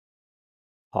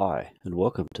Hi, and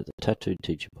welcome to the Tattooed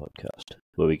Teacher Podcast,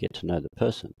 where we get to know the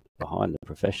person behind the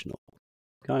professional,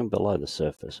 going below the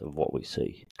surface of what we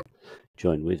see.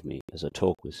 Join with me as I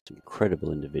talk with some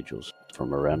incredible individuals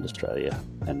from around Australia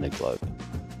and the globe.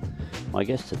 My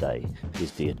guest today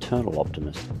is the eternal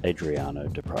optimist, Adriano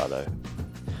Di Prato.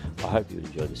 I hope you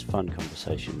enjoy this fun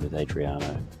conversation with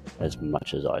Adriano as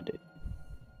much as I did.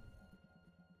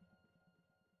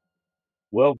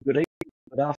 Well, good evening,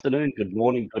 good afternoon, good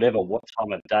morning, whatever what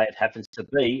time of day it happens to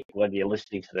be when you're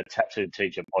listening to the Tattooed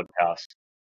Teacher Podcast.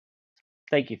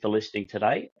 Thank you for listening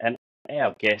today. And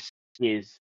our guest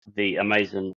is the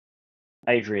amazing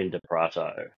Adrian Di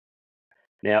Prato.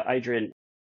 Now, Adrian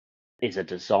is a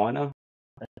designer,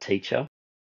 a teacher,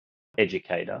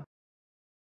 educator,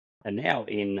 and now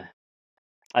in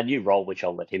a new role, which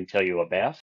I'll let him tell you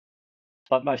about.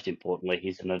 But most importantly,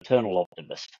 he's an eternal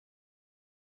optimist.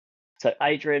 So,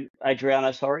 Adriano,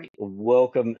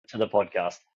 welcome to the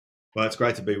podcast. Well, it's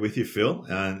great to be with you, Phil,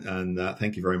 and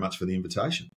thank you very much for the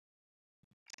invitation.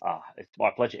 It's my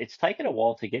pleasure. It's taken a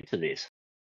while to get to this,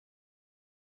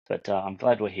 but I'm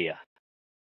glad we're here.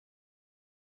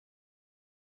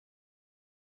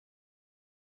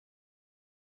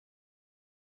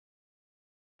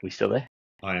 We still there?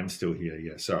 I am still here.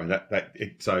 Yeah, sorry.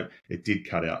 So it did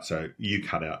cut out. So you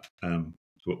cut out.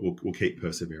 We'll keep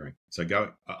persevering. So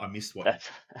go. I missed what. That's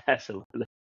absolutely.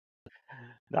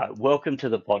 No, welcome to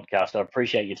the podcast. I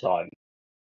appreciate your time.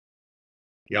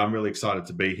 Yeah, I'm really excited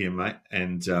to be here, mate,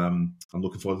 and I'm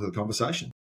looking forward to the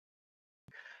conversation.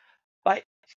 But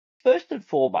first and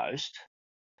foremost,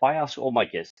 I ask all my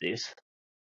guests this: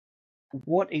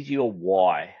 what is your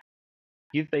why?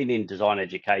 You've been in design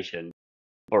education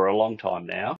for a long time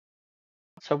now.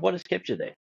 So what has kept you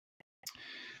there?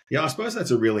 Yeah, I suppose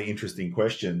that's a really interesting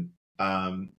question.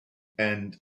 And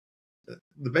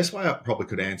the best way I probably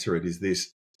could answer it is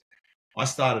this. I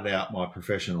started out my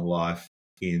professional life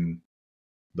in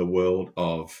the world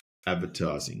of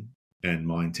advertising, and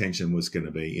my intention was going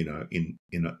to be, in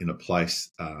a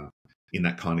place, in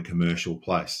that kind of commercial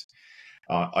place.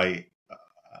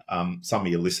 Some of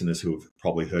your listeners who have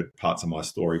probably heard parts of my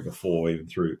story before, even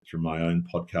through my own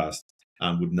podcast,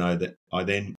 would know that I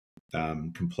then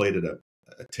completed a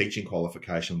teaching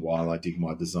qualification while I did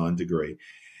my design degree.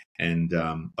 And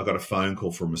I got a phone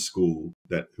call from a school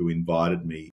who invited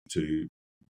me to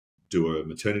do a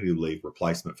maternity leave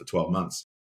replacement for 12 months.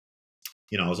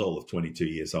 I was all of 22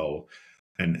 years old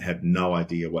and had no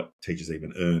idea what teachers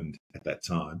even earned at that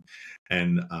time.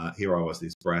 And here I was,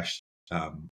 this brash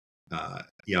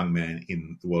young man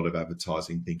in the world of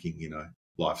advertising, thinking,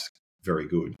 life's very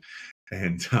good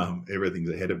and everything's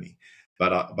ahead of me.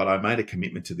 But I made a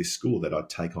commitment to this school that I'd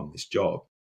take on this job.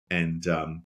 And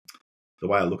the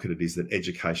way I look at it is that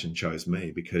education chose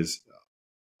me because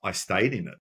I stayed in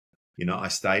it. I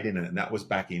stayed in it, and that was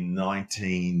back in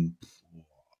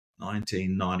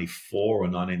 1994 or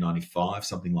 1995,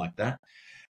 something like that.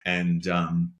 And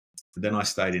then I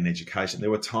stayed in education. There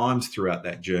were times throughout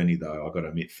that journey, though, I've got to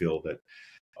admit, Phil, that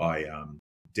I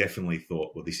definitely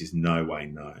thought, well, this is no way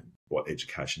known what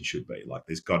education should be. Like,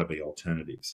 there's got to be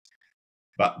alternatives.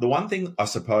 But the one thing I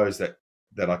suppose that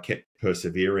I kept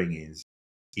persevering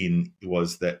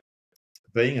was that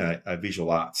being a visual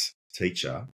arts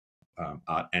teacher,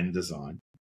 art and design,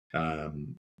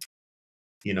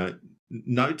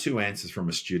 no two answers from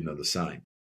a student are the same.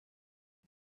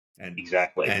 And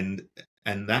exactly. And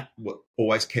that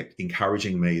always kept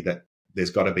encouraging me that there's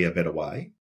got to be a better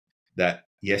way. That,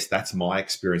 yes, that's my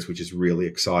experience, which is really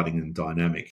exciting and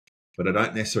dynamic, but I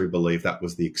don't necessarily believe that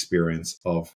was the experience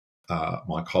of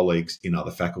my colleagues in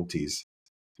other faculties,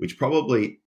 which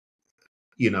probably,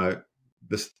 whether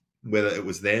it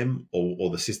was them or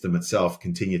the system itself,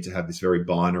 continued to have this very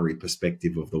binary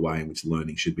perspective of the way in which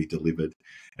learning should be delivered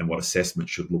and what assessment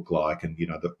should look like, and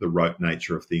the rote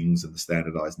nature of things and the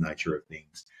standardized nature of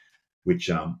things, which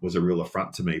was a real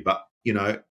affront to me. But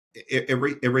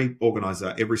every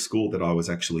organizer, every school that I was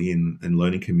actually in, and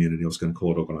learning community, I was going to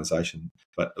call it organization,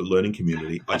 but a learning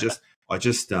community, I just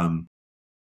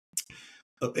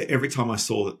every time I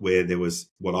saw that where there was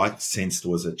what I sensed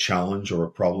was a challenge or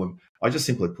a problem, I just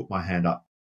simply put my hand up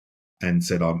and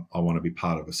said, I want to be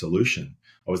part of a solution.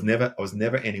 I was never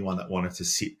anyone that wanted to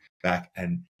sit back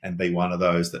and be one of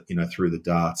those that, threw the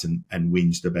darts and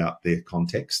whinged about their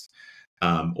context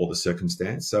or the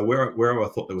circumstance. So wherever I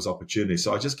thought there was opportunity,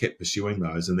 so I just kept pursuing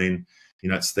those. And then,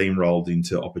 it steamrolled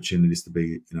into opportunities to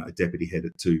be, a deputy head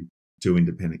at two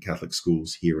independent Catholic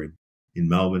schools here in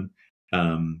Melbourne.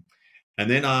 And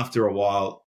then after a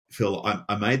while, Phil,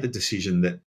 I made the decision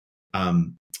that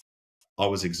I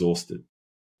was exhausted.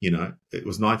 it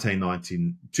was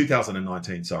 2019,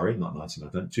 sorry, not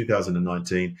 1919,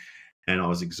 2019, and I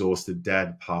was exhausted.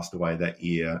 Dad passed away that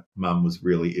year. Mum was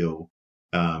really ill,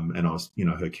 and I was,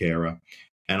 her carer.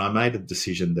 And I made a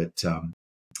decision that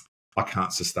I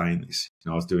can't sustain this.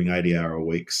 I was doing 80-hour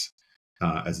weeks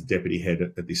as a deputy head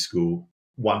at this school.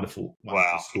 Wonderful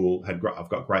school. I've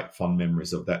got great fond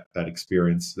memories of that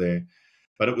experience there.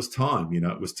 But it was time,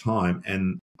 it was time.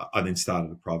 And I then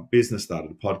started a private business,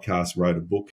 started a podcast, wrote a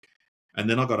book. And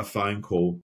then I got a phone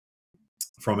call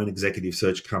from an executive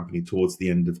search company towards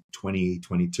the end of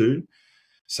 2022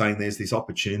 saying there's this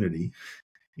opportunity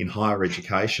in higher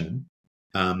education.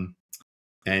 And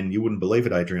you wouldn't believe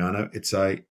it, Adriano, it's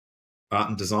a art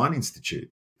and design institute.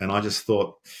 And I just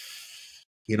thought,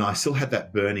 I still had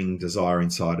that burning desire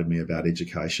inside of me about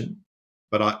education.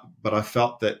 But I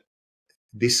felt that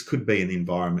this could be an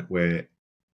environment where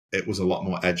it was a lot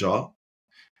more agile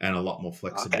and a lot more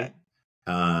flexible. Okay.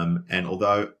 And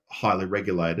although highly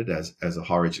regulated as a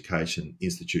higher education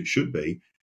institute should be,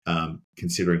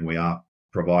 considering we are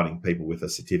providing people with a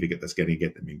certificate that's going to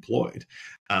get them employed,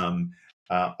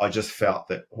 I just felt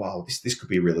that, wow, this could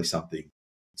be really something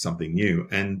new.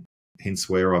 And hence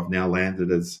where I've now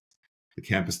landed as the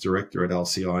campus director at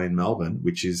LCI in Melbourne,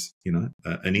 which is,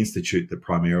 an institute that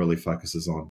primarily focuses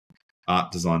on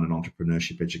art, design and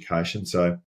entrepreneurship education.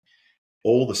 So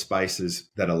all the spaces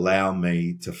that allow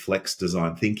me to flex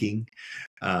design thinking,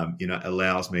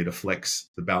 allows me to flex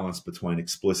the balance between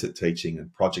explicit teaching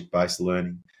and project-based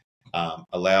learning,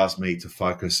 allows me to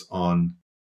focus on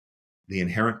the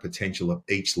inherent potential of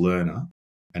each learner.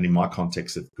 And in my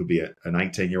context, it could be an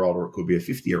 18-year-old or it could be a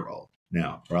 50-year-old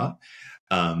now, right?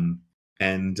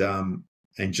 And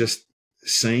just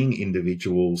seeing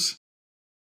individuals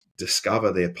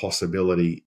discover their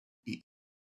possibility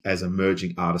as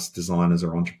emerging artists, designers,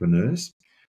 or entrepreneurs,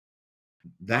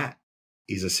 that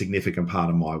is a significant part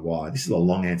of my why. This is a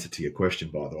long answer to your question,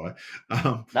 by the way.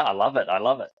 No, I love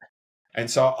it. And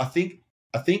so I think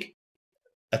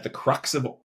at the crux of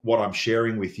what I'm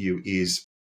sharing with you is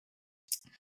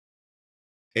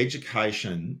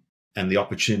education and the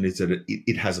opportunities that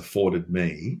it has afforded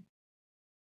me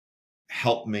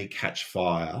help me catch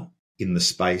fire in the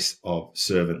space of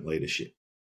servant leadership.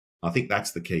 I think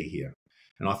that's the key here.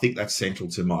 And I think that's central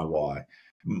to my why.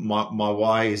 My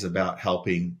why is about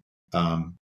helping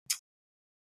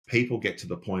people get to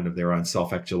the point of their own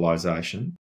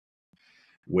self-actualization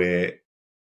where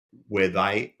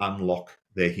they unlock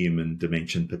their human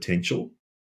dimension potential.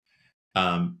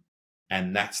 And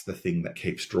that's the thing that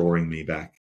keeps drawing me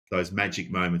back. Those magic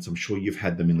moments, I'm sure you've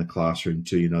had them in the classroom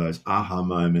too, those aha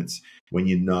moments when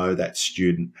that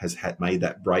student has made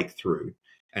that breakthrough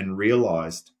and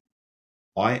realized,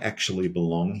 I actually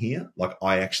belong here, like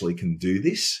I actually can do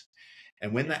this.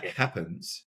 And when that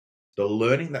happens, the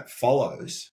learning that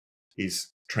follows is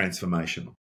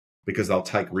transformational because they'll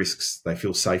take risks, they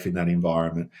feel safe in that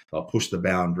environment, they'll push the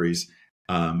boundaries,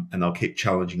 and they'll keep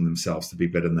challenging themselves to be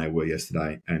better than they were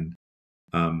yesterday. And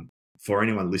for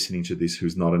anyone listening to this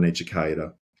who's not an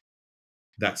educator,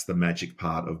 that's the magic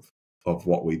part of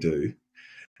what we do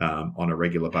on a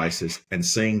regular basis. And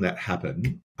seeing that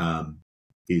happen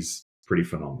is pretty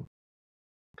phenomenal.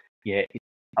 Yeah,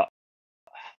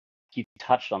 you've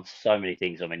touched on so many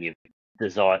things. I mean, you've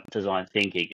design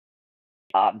thinking,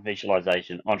 art and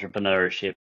visualization,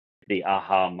 entrepreneurship, the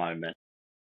aha moment,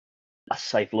 a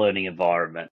safe learning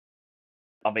environment.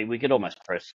 I mean, we could almost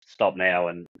press stop now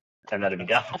and that'd be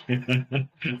done.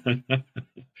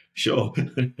 Sure.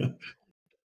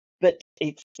 But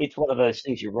it's one of those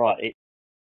things. You're right.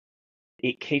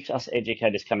 It keeps us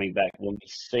educators coming back when we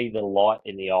see the light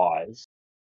in the eyes,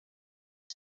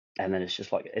 and then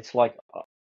it's like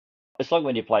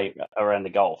when you play around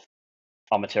the golf.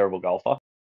 I'm a terrible golfer,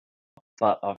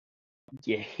 but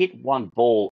you hit one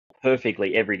ball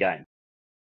perfectly every game.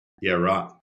 Yeah,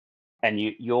 right. And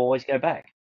you always go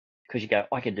back because you go,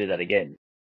 I can do that again.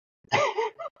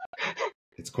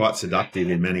 It's quite seductive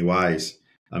in many ways.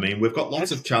 I mean, we've got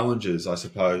lots of challenges, I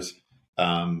suppose,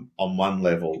 on one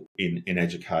level in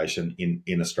education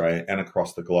in Australia and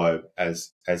across the globe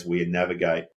as we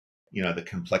navigate, the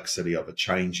complexity of a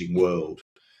changing world.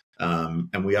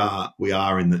 And we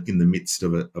are in the midst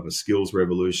of a skills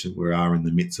revolution. We are in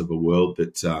the midst of a world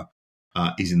that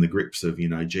is in the grips of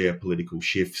geopolitical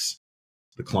shifts,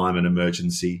 the climate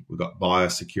emergency. We've got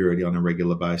biosecurity on a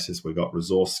regular basis. We've got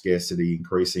resource scarcity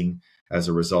increasing as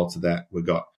a result of that. We've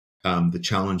got the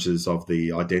challenges of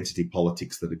the identity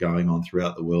politics that are going on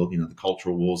throughout the world. The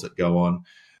cultural wars that go on,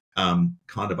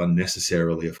 kind of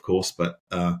unnecessarily, of course, but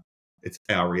it's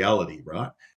our reality,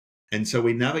 right? And so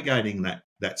we're navigating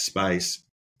that space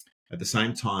At the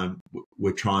same time,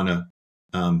 we're trying to,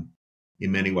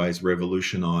 in many ways,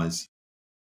 revolutionise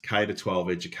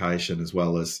K-12 education as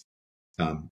well as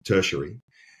tertiary,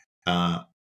 and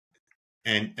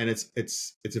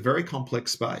it's a very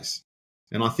complex space.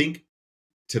 And I think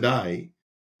today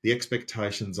the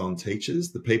expectations on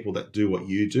teachers, the people that do what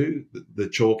you do, the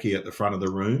chalky at the front of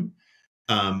the room,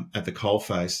 at the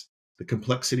coalface, the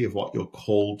complexity of what you're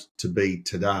called to be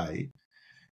today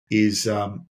is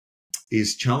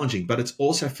challenging, but it's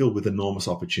also filled with enormous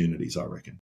opportunities, I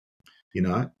reckon.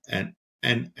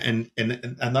 And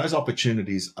those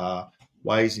opportunities are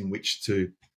ways in which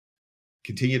to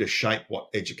continue to shape what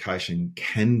education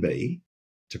can be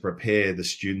to prepare the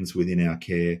students within our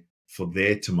care for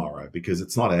their tomorrow, because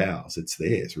it's not ours, it's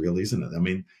theirs, really, isn't it? I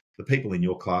mean, the people in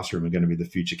your classroom are going to be the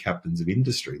future captains of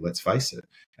industry, let's face it,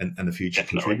 and the future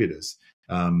contributors.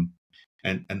 And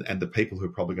the people who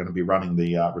are probably going to be running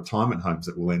the retirement homes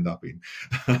that we'll end up in.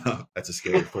 That's a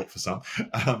scary thought for some.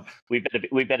 We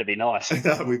better be nice.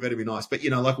 We better be nice. But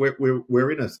like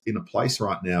we're in a place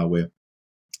right now where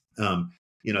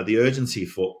the urgency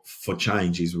for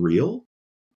change is real.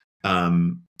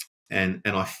 And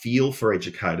I feel for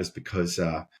educators because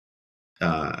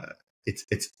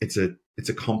it's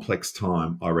a complex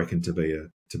time, I reckon, to be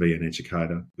an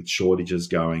educator, with shortages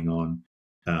going on.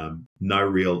 No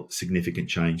real significant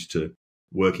change to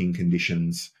working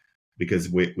conditions because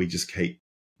we just keep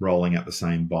rolling out the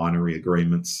same binary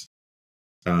agreements,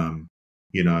 and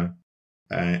no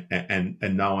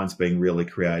one's being really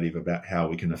creative about how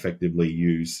we can effectively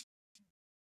use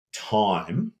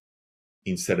time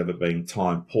instead of it being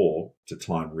time poor to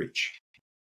time rich.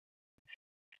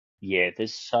 Yeah,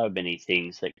 there's so many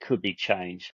things that could be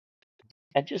changed,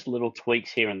 and just little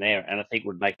tweaks here and there, and I think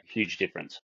would make a huge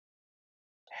difference.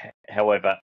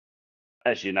 However,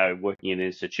 as you know, working in an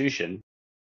institution,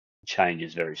 change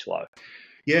is very slow.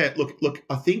 Yeah, look.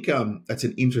 I think that's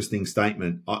an interesting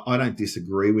statement. I don't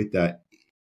disagree with that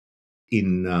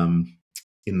in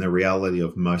the reality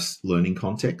of most learning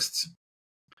contexts.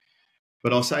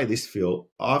 But I'll say this, Phil.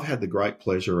 I've had the great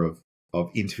pleasure of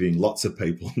interviewing lots of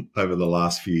people over the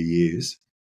last few years,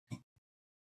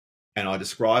 and I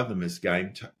describe them as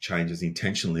game changers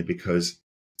intentionally because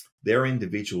they're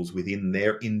individuals within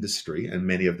their industry, and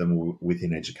many of them are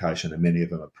within education, and many of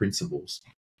them are principals.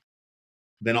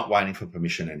 They're not waiting for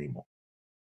permission anymore.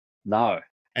 No.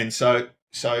 And so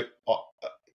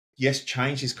yes,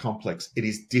 change is complex. It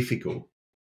is difficult.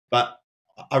 But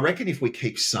I reckon if we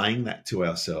keep saying that to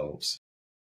ourselves,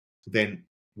 then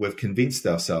we've convinced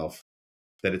ourselves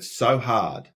that it's so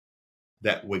hard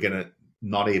that we're going to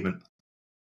not even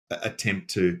attempt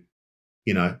to,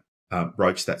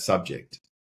 broach that subject.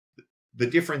 The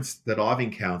difference that I've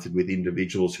encountered with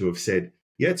individuals who have said,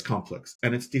 yeah, it's complex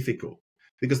and it's difficult,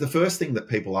 because the first thing that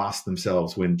people ask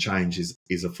themselves when change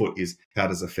is afoot is, how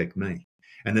does it affect me?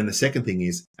 And then the second thing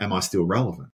is, am I still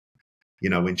relevant,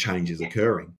 when change is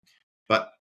occurring?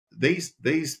 But these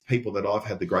people that I've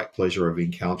had the great pleasure of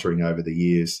encountering over the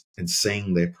years and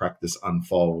seeing their practice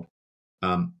unfold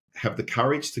have the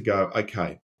courage to go,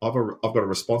 okay, I've got a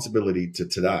responsibility to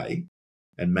today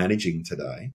and managing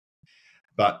today,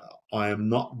 but I am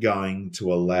not going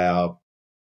to allow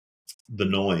the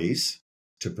noise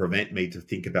to prevent me to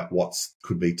think about what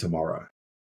could be tomorrow.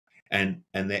 And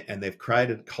they've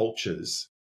created cultures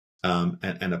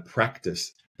and a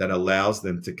practice that allows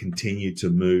them to continue to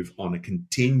move on a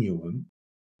continuum,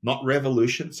 not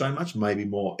revolution so much, maybe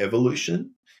more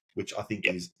evolution, which I think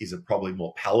is a probably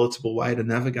more palatable way to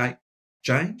navigate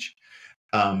change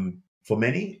for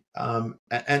many.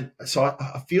 And so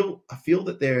I feel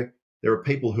that there are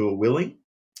people who are willing,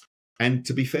 and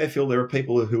to be fair, Phil, there are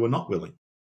people who are not willing,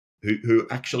 who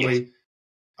actually,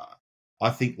 I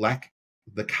think, lack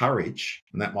the courage,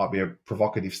 and that might be a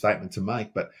provocative statement to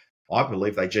make, but I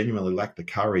believe they genuinely lack the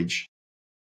courage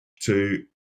to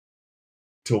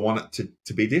want it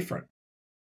to be different.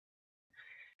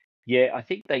 Yeah, I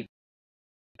think they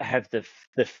have the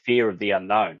fear of the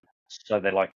unknown. So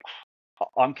they're like,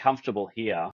 I'm comfortable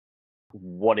here.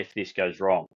 What if this goes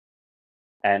wrong?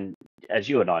 And as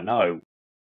you and I know,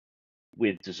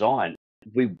 with design,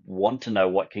 we want to know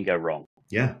what can go wrong.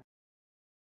 Yeah.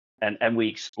 And we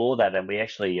explore that, and we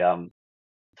actually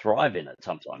thrive in it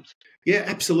sometimes. Yeah,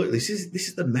 absolutely. This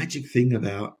is the magic thing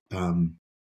about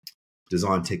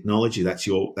design technology. That's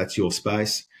your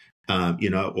space,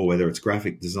 or whether it's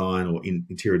graphic design or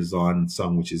interior design and so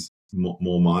on, which is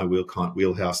more my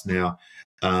wheelhouse now.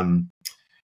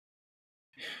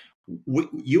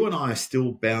 You and I are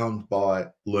still bound by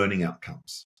learning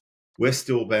outcomes. We're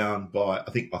still bound by,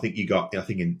 I think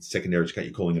in secondary education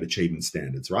you're calling it achievement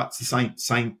standards, right? It's the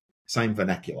same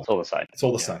vernacular. It's all the same. It's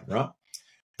all the same, right?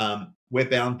 We're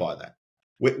bound by that.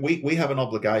 We have an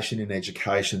obligation in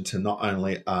education to not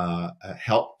only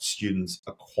help students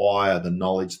acquire the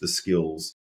knowledge, the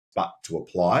skills, but to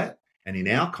apply it. And in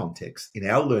our context, in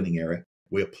our learning area,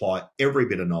 we apply every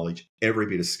bit of knowledge, every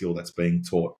bit of skill that's being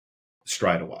taught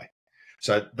straight away.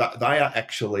 So they are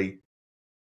actually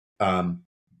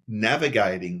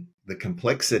navigating the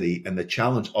complexity and the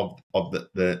challenge of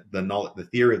the knowledge, the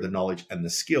theory of the knowledge and the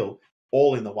skill,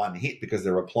 all in the one hit because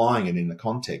they're applying it in the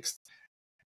context.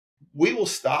 We will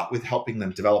start with helping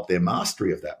them develop their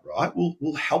mastery of that, right?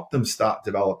 We'll help them start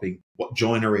developing what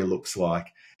joinery looks like,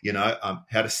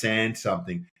 how to sand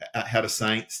something, how to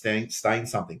stain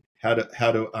something, how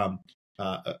to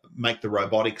make the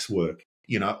robotics work,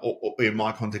 or in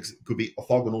my context, it could be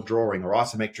orthogonal drawing or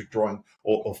isometric drawing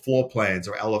or floor plans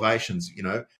or elevations,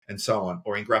 and so on.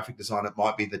 Or in graphic design, it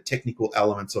might be the technical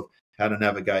elements of how to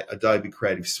navigate Adobe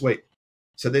Creative Suite.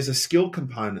 So there's a skill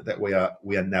component that we are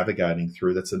navigating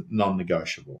through that's a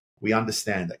non-negotiable. We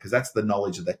understand that because that's the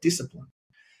knowledge of that discipline.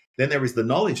 Then there is the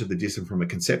knowledge of the discipline from a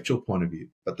conceptual point of view.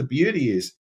 But the beauty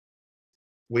is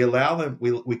we allow them,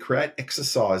 we create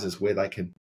exercises where they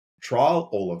can trial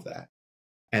all of that.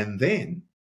 And then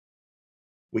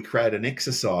we create an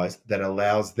exercise that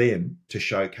allows them to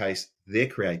showcase their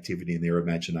creativity and their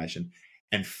imagination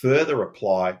and further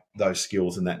apply those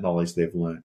skills and that knowledge they've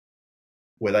learned,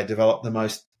 where they develop the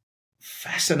most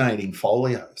fascinating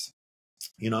folios,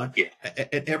 And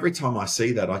every time I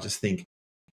see that, I just think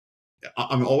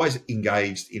I'm always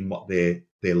engaged in what their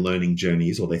learning journey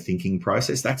is or their thinking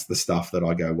process. That's the stuff that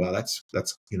I go, wow, that's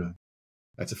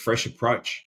a fresh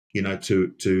approach,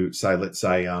 to say, let's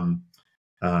say,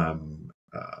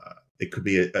 it could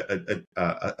be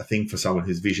a thing for someone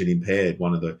who's vision impaired.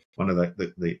 One of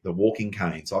the walking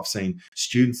canes. I've seen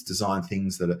students design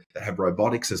things that have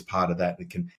robotics as part of that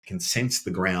can sense the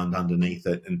ground underneath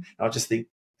it, and I just think,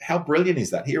 how brilliant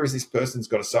is that? Here is this person who's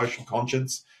got a social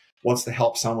conscience, wants to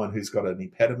help someone who's got an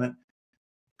impediment,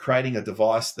 creating a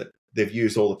device that they've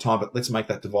used all the time, but let's make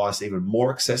that device even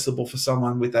more accessible for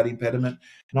someone with that impediment.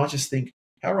 And I just think,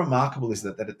 how remarkable is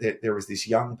that there is this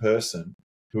young person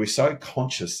who is so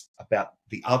conscious about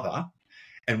the other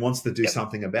and wants to do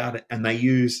something about it. And they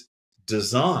use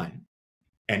design.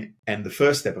 And the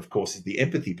first step, of course, is the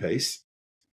empathy piece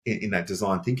in that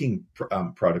design thinking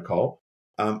protocol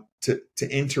to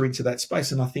enter into that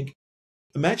space. And I think,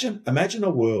 imagine a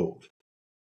world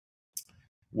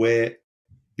where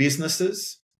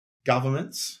businesses,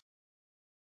 governments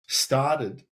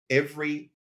started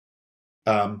every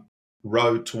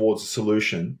road towards a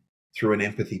solution through an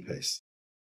empathy piece.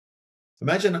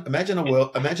 Imagine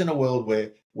a world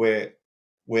where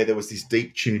there was this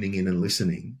deep tuning in and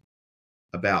listening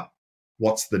about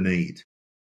what's the need,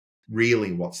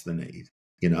 really what's the need,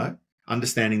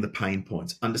 understanding the pain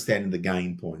points, understanding the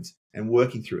gain points, and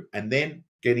working through it, and then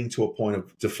getting to a point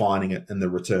of defining it and the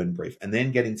return brief, and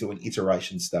then getting to an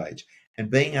iteration stage, and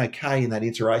being okay in that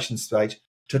iteration stage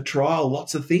to trial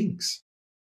lots of things,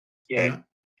 and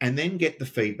then get the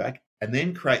feedback, and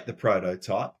then create the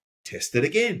prototype, test it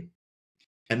again.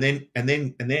 And then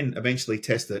eventually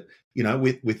test it,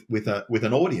 with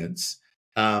an audience,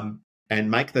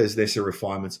 and make those necessary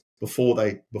refinements before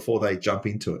they jump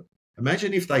into it.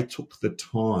 Imagine if they took the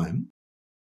time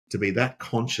to be that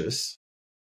conscious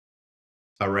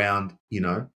around,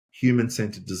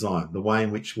 human-centered design, the way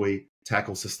in which we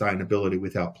tackle sustainability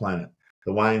with our planet,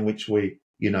 the way in which we,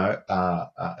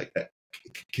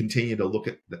 continue to look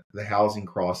at the housing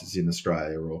crisis in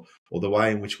Australia, or the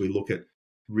way in which we look at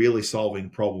really solving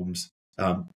problems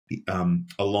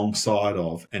alongside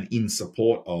of and in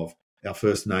support of our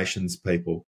First Nations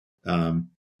people.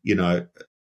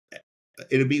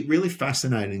 It'd be really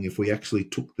fascinating if we actually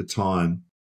took the time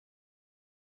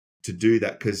to do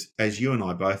that, because as you and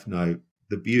I both know,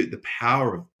 the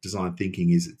power of design thinking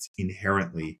is it's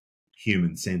inherently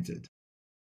human-centered.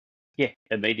 Yeah,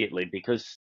 immediately,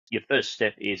 because your first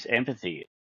step is empathy.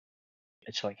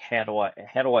 It's like, how do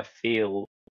I feel,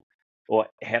 or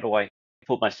how do I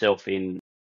put myself in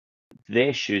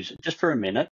their shoes just for a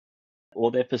minute,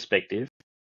 or their perspective,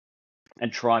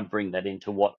 and try and bring that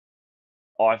into what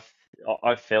I've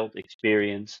felt,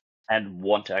 experienced, and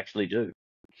want to actually do.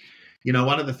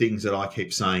 One of the things that I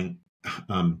keep saying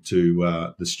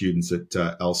to the students at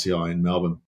LCI in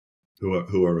Melbourne,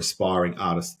 who are aspiring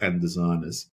artists and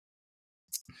designers,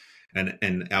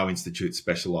 and our institute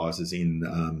specialises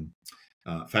in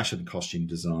fashion and costume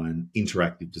design,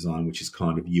 interactive design, which is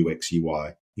kind of UX,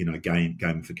 UI,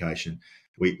 gamification.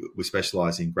 We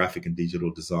specialise in graphic and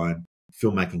digital design,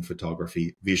 filmmaking,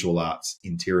 photography, visual arts,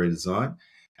 interior design.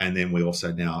 And then we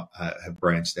also now have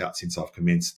branched out since I've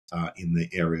commenced in the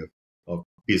area of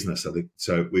business.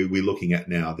 So we're looking at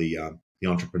now the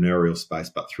entrepreneurial space,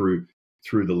 but through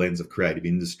the lens of creative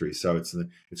industry. So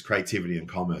it's creativity and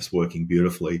commerce working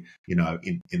beautifully,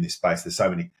 in this space. There's so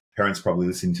many parents probably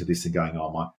listening to this and going,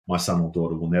 oh, my son or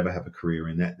daughter will never have a career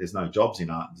in that. There's no jobs in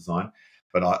art and design.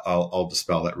 But I'll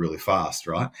dispel that really fast,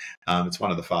 right? It's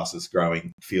one of the fastest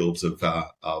growing fields of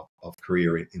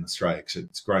career in Australia. So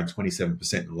it's grown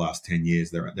 27% in the last 10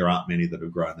 years. There aren't many that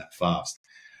have grown that fast.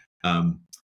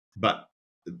 But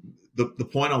the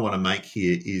point I want to make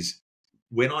here is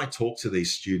when I talk to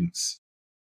these students,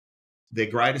 their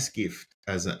greatest gift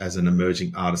as an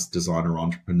emerging artist, designer,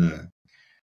 entrepreneur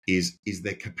is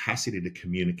their capacity to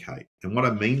communicate. And what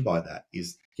I mean by that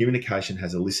is communication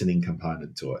has a listening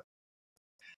component to it.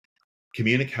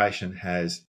 Communication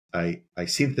has a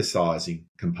synthesizing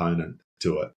component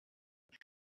to it.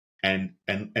 And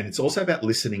it's also about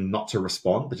listening, not to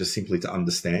respond, but just simply to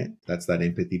understand. That's that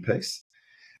empathy piece.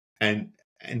 And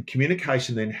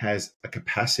communication then has a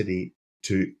capacity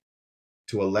to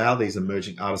allow these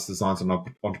emerging artists, designers, and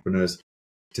entrepreneurs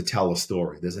to tell a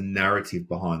story. There's a narrative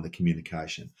behind the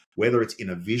communication, whether it's in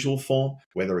a visual form,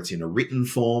 whether it's in a written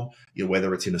form,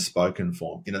 whether it's in a spoken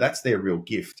form. That's their real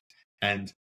gift.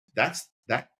 And that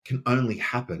can only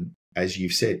happen, as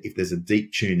you've said, if there's a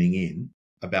deep tuning in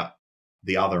about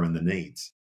the other and the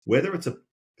needs. Whether it's a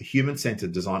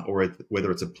human-centered design or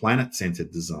whether it's a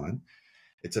planet-centered design,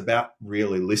 it's about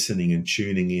really listening and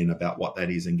tuning in about what that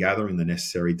is and gathering the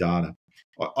necessary data.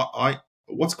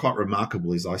 What's quite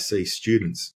remarkable is I see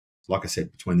students, like I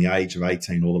said, between the age of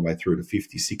 18 all the way through to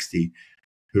 50, 60,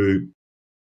 who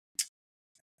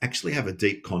actually have a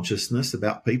deep consciousness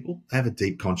about people. They have a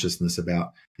deep consciousness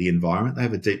about the environment. They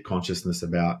have a deep consciousness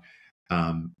about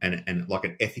and like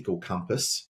an ethical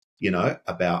compass,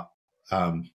 about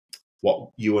what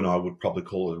you and I would probably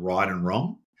call it right and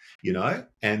wrong,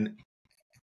 and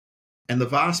the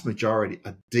vast majority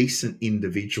are decent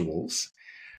individuals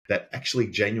that actually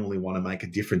genuinely want to make a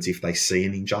difference if they see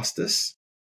an injustice,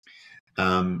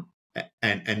 and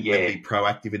be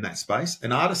proactive in that space.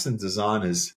 And artists and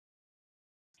designers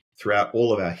throughout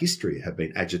all of our history have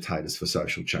been agitators for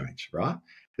social change, right?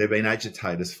 They've been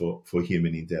agitators for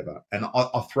human endeavour. And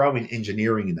I'll throw in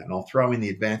engineering in that, and I'll throw in the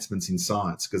advancements in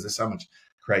science because there's so much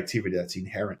creativity that's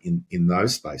inherent in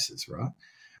those spaces, right?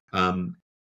 And,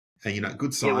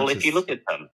 good scientists... Yeah, well, if you look at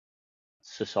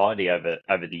society over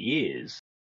the years,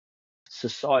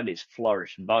 society's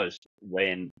flourished most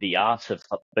when the arts have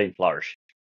been flourished,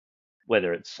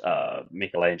 whether it's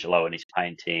Michelangelo and his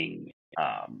painting,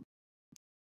 Einstein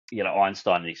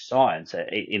and his science,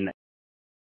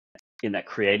 in that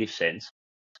creative sense.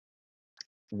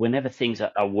 Whenever things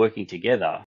are working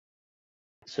together,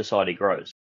 society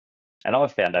grows. And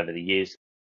I've found over the years,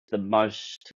 the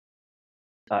most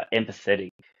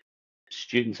empathetic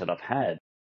students that I've had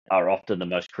are often the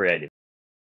most creative.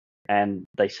 And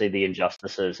they see the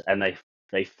injustices and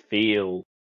they feel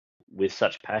with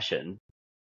such passion,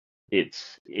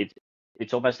 it's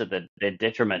almost at their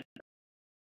detriment,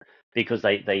 because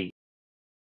they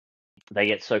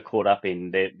get so caught up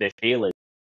in their feelings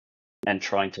and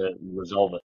trying to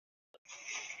resolve it.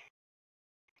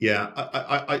 Yeah,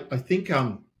 I think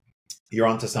you're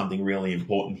onto something really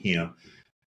important here.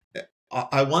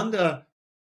 I wonder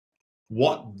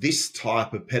what this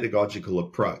type of pedagogical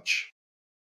approach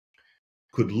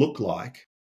could look like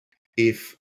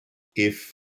if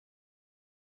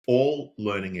all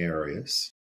learning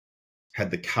areas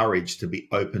had the courage to be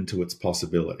open to its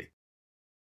possibility.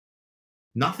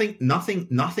 Nothing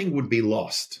would be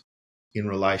lost in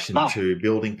relation to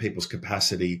building people's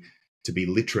capacity to be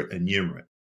literate and numerate.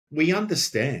 We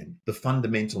understand the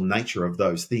fundamental nature of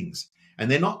those things,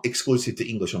 and they're not exclusive to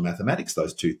English or mathematics,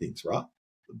 those two things, right?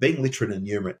 Being literate and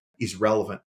numerate is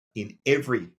relevant in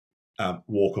every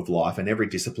walk of life and every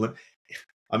discipline.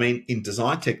 I mean, in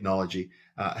design technology,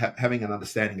 having an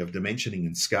understanding of dimensioning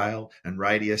and scale and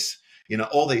radius,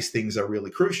 all these things are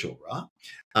really crucial,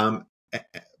 right?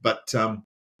 But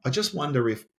I just wonder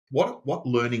if what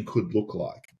learning could look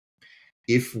like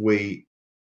if we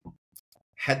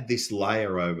had this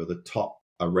layer over the top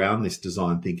around this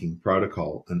design thinking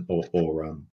protocol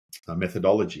or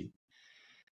methodology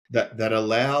that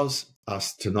allows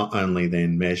us to not only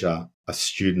then measure a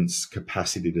student's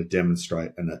capacity to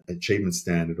demonstrate an achievement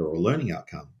standard or a learning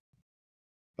outcome,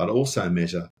 but also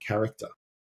measure character,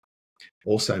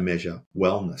 also measure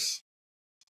wellness.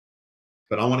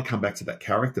 But I want to come back to that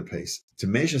character piece, to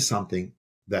measure something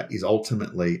that is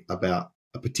ultimately about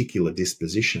a particular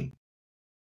disposition.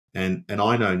 And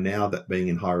I know now that being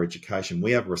in higher education,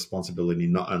 we have a responsibility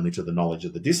not only to the knowledge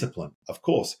of the discipline. Of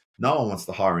course, no one wants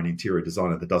to hire an interior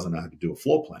designer that doesn't know how to do a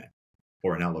floor plan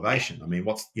or an elevation. I mean,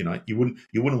 you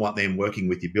wouldn't want them working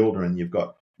with your builder and you've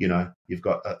got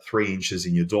 3 inches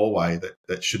in your doorway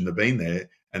that shouldn't have been there,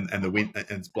 and the wind and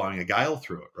it's blowing a gale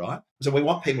through it, right? So we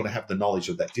want people to have the knowledge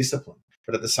of that discipline,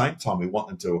 but at the same time, we want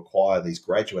them to acquire these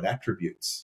graduate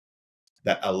attributes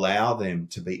that allow them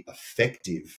to be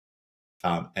effective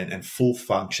and full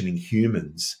functioning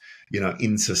humans,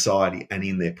 in society and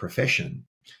in their profession,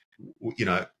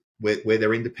 where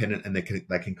they're independent and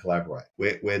they can collaborate,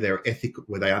 where they're ethical,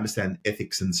 where they understand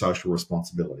ethics and social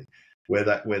responsibility, where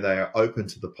they are open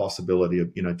to the possibility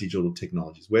of digital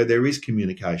technologies, where there is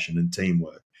communication and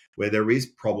teamwork, where there is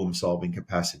problem solving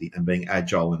capacity and being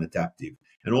agile and adaptive,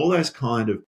 and all those kind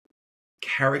of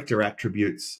character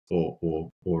attributes or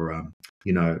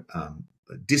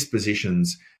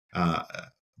dispositions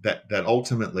that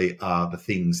ultimately are the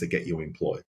things that get you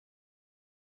employed.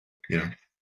 Yeah,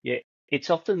 it's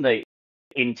often the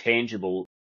intangible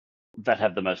that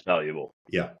have the most valuable.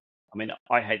 Yeah. I mean,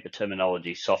 I hate the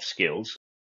terminology soft skills,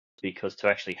 because to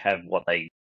actually have what they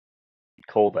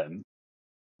call them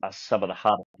are some of the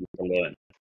hardest things to learn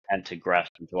and to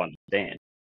grasp and to understand.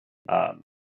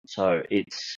 So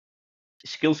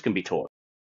skills can be taught.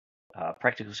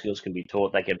 Practical skills can be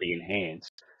taught. They can be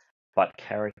enhanced, but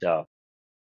character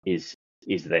is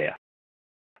there.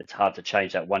 It's hard to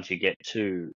change that once you get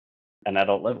to an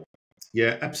adult level.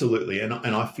 Yeah, absolutely. And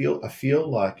I feel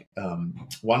like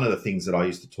one of the things that I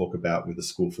used to talk about with the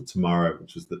School for Tomorrow,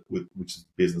 which is the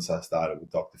business I started with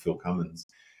Dr. Phil Cummins,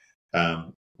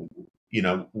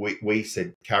 we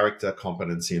said character,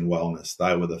 competency, and wellness.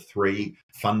 They were the 3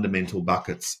 fundamental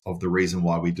buckets of the reason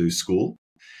why we do school.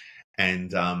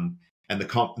 And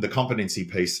the competency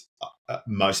piece,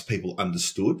 most people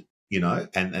understood,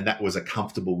 and that was a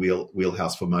comfortable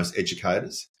wheelhouse for most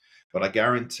educators. But I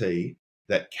guarantee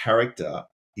that character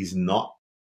is not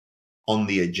on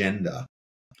the agenda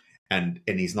and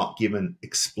is not given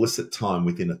explicit time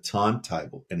within a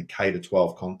timetable in a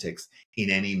K-12 context in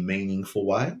any meaningful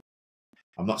way.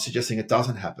 I'm not suggesting it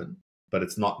doesn't happen, but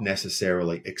it's not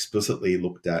necessarily explicitly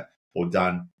looked at or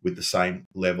done with the same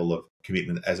level of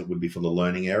commitment as it would be for the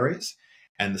learning areas.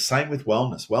 And the same with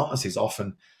wellness. Wellness is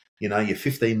often, your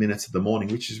 15 minutes of the morning,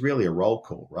 which is really a roll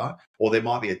call, right? Or there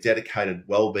might be a dedicated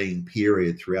well-being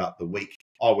period throughout the week.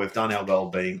 Oh, we've done our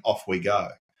well-being, off we go.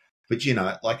 But,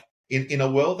 like in a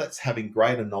world that's having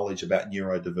greater knowledge about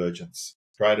neurodivergence,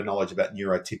 greater knowledge about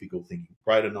neurotypical thinking,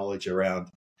 greater knowledge around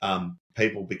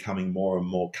people becoming more and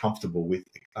more comfortable with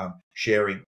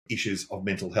sharing issues of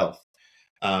mental health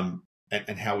and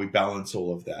how we balance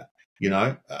all of that.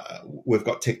 We've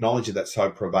got technology that's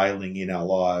so prevailing in our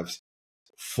lives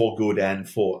for good and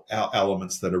for our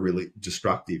elements that are really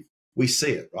destructive. We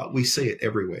see it, right? We see it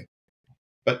everywhere.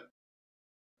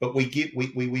 But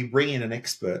we bring in an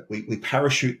expert, we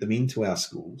parachute them into our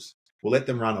schools, we'll let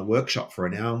them run a workshop for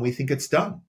an hour and we think it's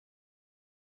done.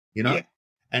 Yeah.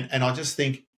 And I just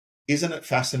think, isn't it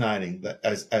fascinating that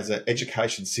as an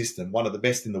education system, one of the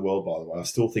best in the world, by the way, I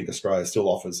still think Australia still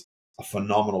offers a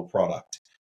phenomenal product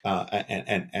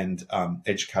and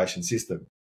education system.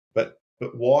 But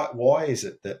why is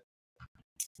it that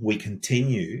we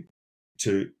continue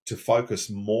to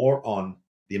focus more on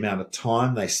the amount of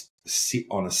time they sit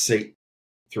on a seat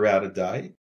throughout a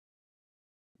day?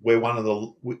 We're one of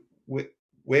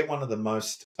the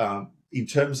most in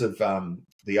terms of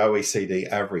the OECD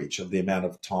average of the amount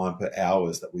of time per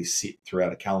hours that we sit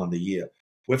throughout a calendar year.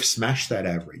 We've smashed that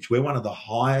average. We're one of the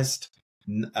highest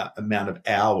amount of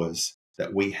hours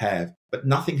that we have, but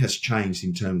nothing has changed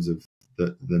in terms of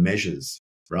the measures,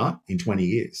 right, in 20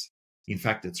 years. In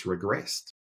fact, it's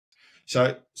regressed.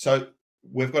 So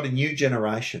we've got a new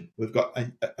generation. We've got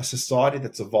a society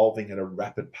that's evolving at a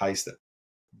rapid pace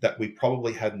that we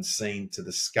probably hadn't seen to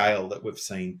the scale that we've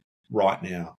seen right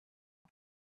now.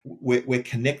 We're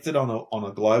connected on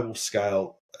a global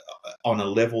scale on a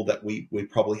level that we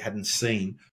probably hadn't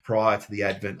seen prior to the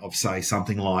advent of, say,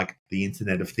 something like the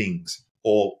Internet of Things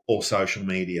or social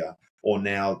media, or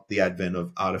now the advent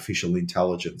of artificial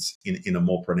intelligence in a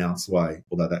more pronounced way,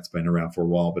 although that's been around for a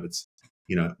while, but it's,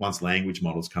 once language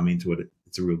models come into it,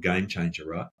 it's a real game changer,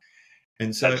 right?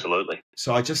 And so, absolutely.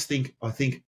 So I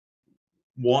think,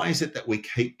 why is it that we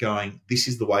keep going, this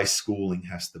is the way schooling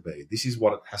has to be, this is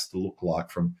what it has to look like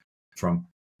from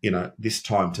this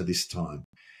time to this time,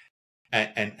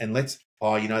 and let's,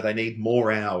 they need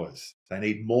more hours,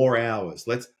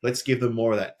 let's give them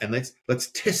more of that, and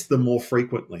let's test them more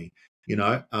frequently. We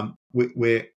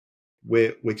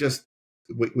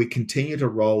continue to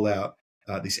roll out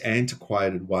this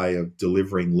antiquated way of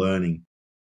delivering learning.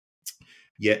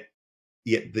 Yet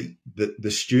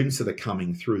the students that are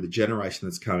coming through, the generation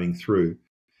that's coming through,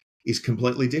 is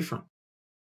completely different.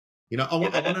 You know, I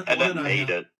want to know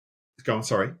how. Go on,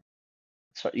 sorry.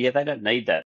 So yeah, they don't need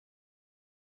that,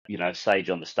 sage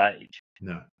on the stage.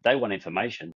 No. They want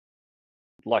information,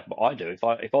 like I do. If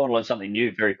I want to learn something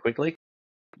new very quickly,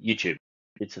 YouTube,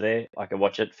 it's there. I can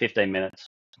watch it, 15 minutes.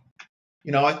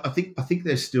 You know, I think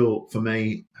there's still, for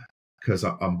me, because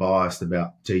I'm biased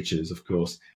about teachers, of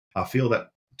course, I feel that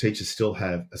teachers still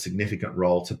have a significant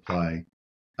role to play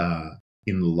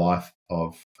in the life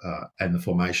of and the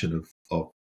formation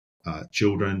of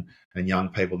children and young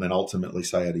people, then ultimately,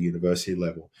 say, at a university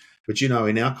level. But, in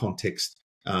our context,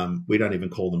 we don't even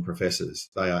call them professors.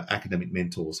 They are academic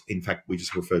mentors. In fact, we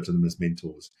just refer to them as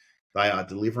mentors. They are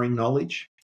delivering knowledge,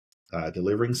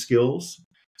 delivering skills,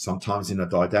 sometimes in a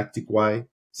didactic way,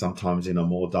 sometimes in a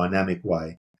more dynamic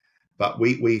way. But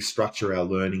we structure our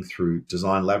learning through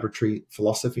design laboratory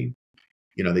philosophy.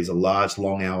 These are large,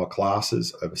 long-hour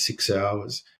classes over 6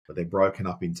 hours, but they're broken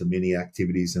up into mini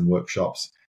activities and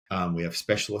workshops. We have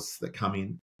specialists that come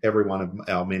in. Every one of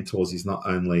our mentors is not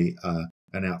only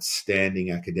an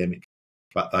outstanding academic,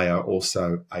 but they are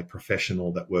also a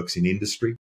professional that works in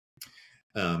industry.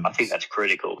 I think that's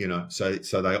critical.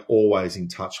 So they're always in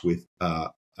touch with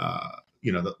the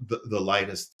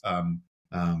latest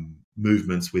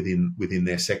movements within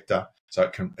their sector, so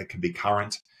it can be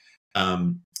current.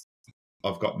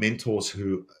 I've got mentors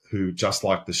who just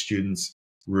like the students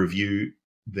review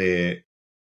their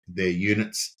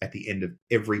units at the end of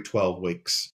every 12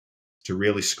 weeks to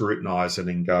really scrutinize it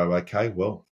and go, okay,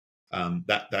 well,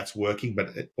 that's working, but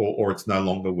or it's no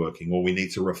longer working, or we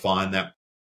need to refine that,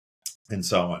 and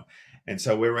so on. And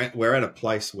so we're at a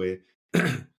place where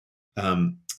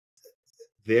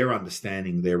they're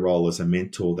understanding their role as a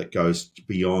mentor that goes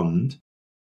beyond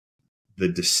the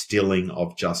distilling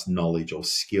of just knowledge or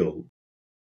skill.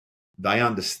 They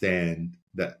understand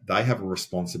that they have a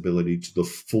responsibility to the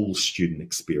full student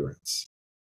experience.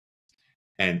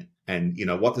 And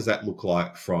what does that look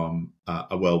like from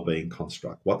a well-being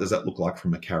construct? What does that look like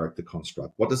from a character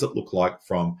construct? What does it look like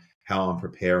from how I'm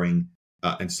preparing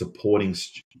and supporting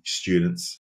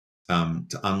students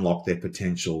to unlock their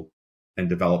potential and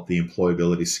develop the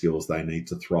employability skills they need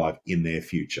to thrive in their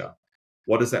future?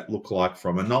 What does that look like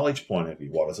from a knowledge point of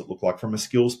view? What does it look like from a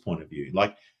skills point of view?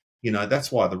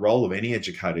 That's why the role of any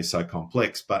educator is so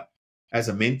complex. But as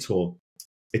a mentor,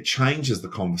 it changes the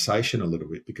conversation a little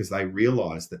bit, because they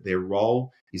realize that their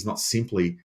role is not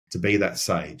simply to be that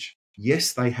sage.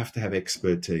 Yes, they have to have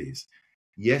expertise.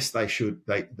 Yes, they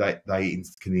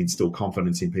can instill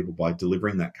confidence in people by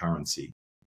delivering that currency.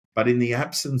 But in the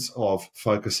absence of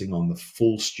focusing on the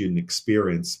full student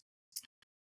experience,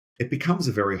 it becomes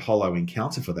a very hollow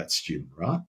encounter for that student,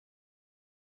 right?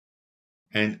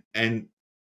 And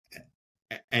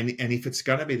if it's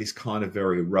going to be this kind of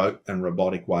very rote and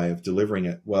robotic way of delivering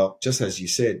it, well, just as you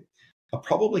said, I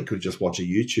probably could just watch a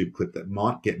YouTube clip that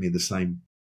might get me the same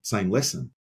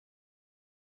lesson.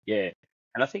 Yeah,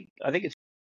 and I think it's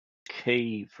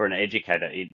key for an educator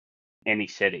in any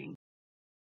setting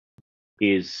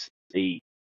is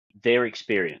their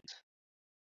experience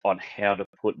on how to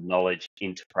put knowledge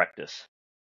into practice.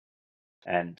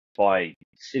 And by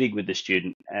sitting with the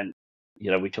student, and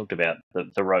we talked about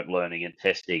the rote learning and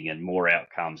testing and more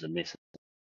outcomes and this.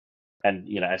 And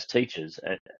as teachers,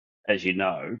 as you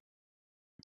know,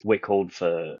 we're called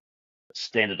for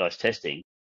standardized testing,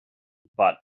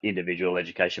 but individual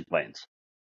education plans.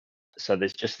 So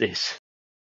there's just this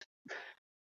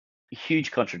huge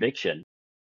contradiction,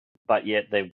 but yet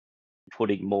they're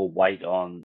putting more weight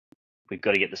on, we've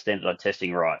got to get the standardized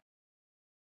testing right.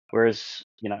 Whereas,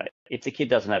 if the kid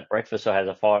doesn't have breakfast or has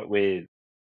a fight with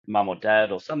mum or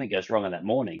dad, or something goes wrong in that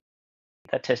morning,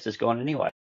 that test is gone anyway.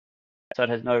 So it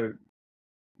has no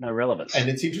relevance. And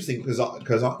it's interesting because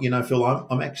Phil,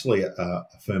 I'm actually a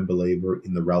firm believer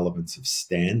in the relevance of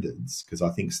standards, because I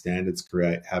think standards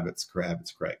create habits,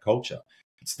 create culture.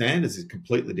 But standards is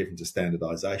completely different to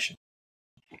standardization.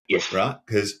 Yes. Right?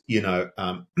 Because,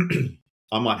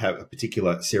 I might have a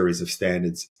particular series of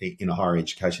standards in a higher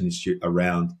education institute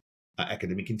around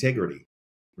academic integrity,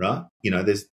 right?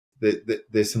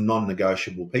 There's some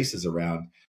non-negotiable pieces around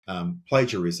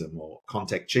plagiarism or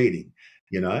contact cheating,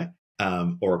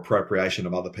 or appropriation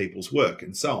of other people's work,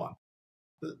 and so on.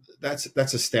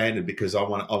 That's a standard, because I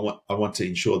want to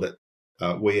ensure that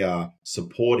we are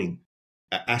supporting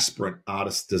aspirant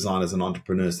artists, designers, and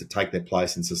entrepreneurs to take their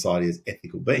place in society as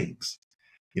ethical beings.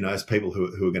 As people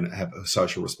who are going to have a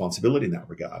social responsibility in that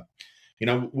regard.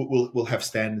 We'll have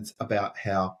standards about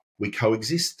how we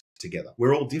coexist together.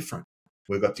 We're all different.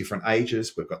 We've got different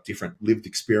ages. We've got different lived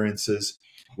experiences.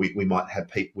 We might have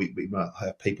people. We might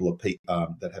have people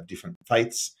that have different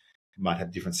faiths. We might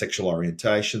have different sexual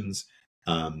orientations,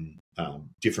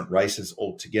 different races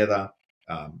altogether.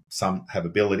 Some have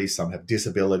abilities. Some have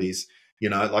disabilities. You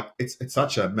know, like it's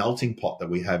such a melting pot that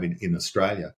we have in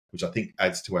Australia, which I think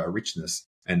adds to our richness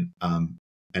and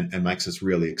makes us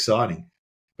really exciting.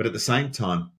 But at the same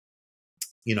time,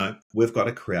 you know, we've got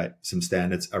to create some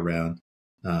standards around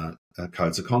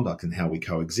codes of conduct and how we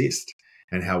coexist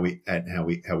and how we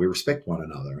respect one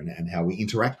another and how we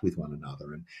interact with one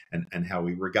another and how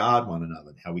we regard one another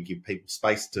and how we give people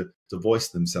space to voice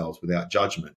themselves without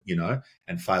judgment, you know,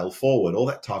 and fail forward, all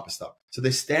that type of stuff. So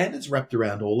there's standards wrapped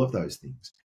around all of those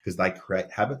things because they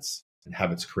create habits and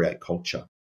habits create culture.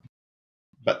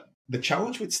 But the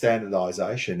challenge with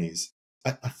standardization is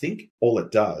I think all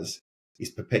it does is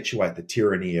perpetuate the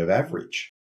tyranny of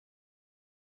average.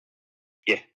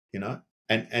 Yeah. You know,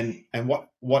 and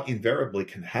what invariably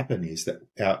can happen is that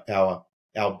our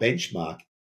benchmark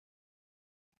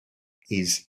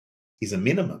is a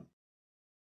minimum.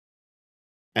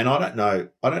 And I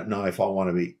don't know if I want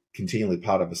to be continually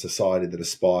part of a society that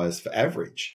aspires for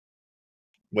average.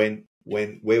 When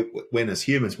as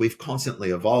humans we've constantly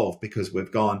evolved because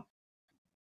we've gone,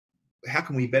 how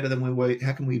can we be better than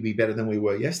we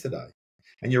were yesterday?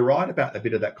 And you're right about a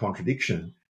bit of that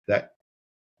contradiction that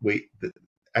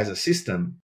as a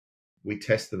system, we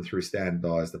test them through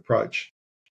standardized approach.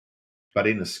 But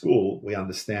in a school, we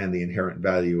understand the inherent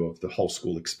value of the whole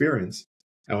school experience,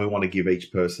 and we want to give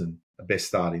each person a best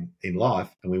start in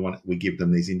life, and we give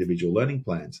them these individual learning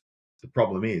plans. The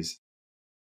problem is,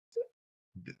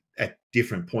 at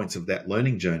different points of that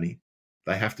learning journey,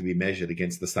 they have to be measured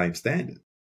against the same standard.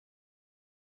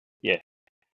 Yeah.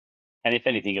 And if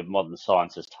anything of modern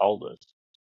science has told us,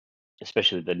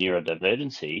 especially the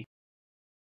neurodivergency,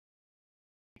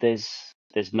 there's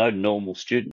no normal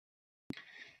student.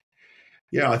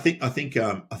 Yeah, I think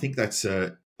that's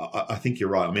I think you're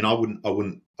right. I mean, I would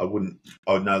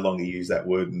no longer use that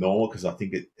word normal because I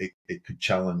think it could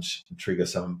challenge and trigger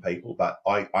some people. But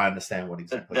I understand what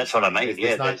exactly. That's what I mean.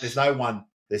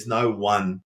 There's no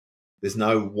one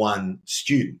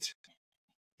student.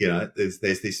 You know, there's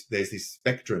this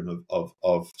spectrum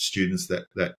of students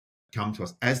that come to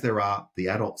us, as there are the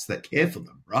adults that care for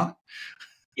them, right?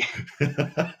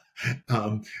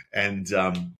 And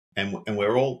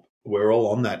we're all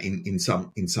on that in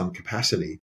some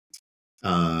capacity.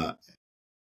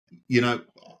 You know,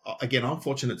 again, I'm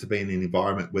fortunate to be in an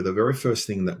environment where the very first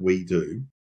thing that we do,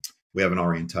 we have an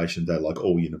orientation day like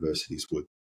all universities would,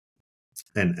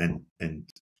 and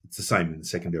it's the same in the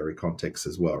secondary context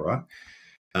as well, right?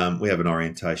 We have an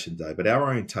orientation day, but our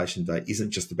orientation day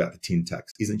isn't just about the tin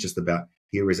tax, isn't just about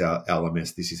here is our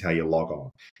LMS, this is how you log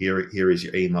on. Here is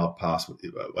your email password,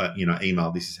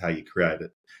 email, this is how you create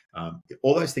it.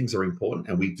 All those things are important,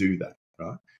 and we do that,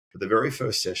 right? But the very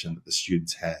first session that the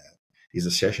students have is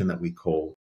a session that we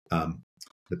call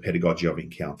the pedagogy of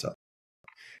encounter.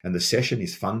 And the session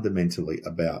is fundamentally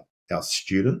about our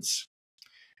students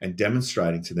and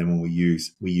demonstrating to them when we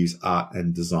use art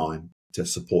and design to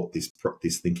support this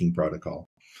thinking protocol,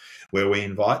 where we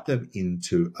invite them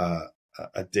into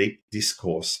a deep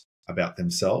discourse about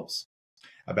themselves,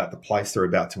 about the place they're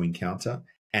about to encounter,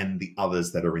 and the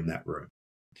others that are in that room.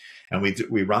 And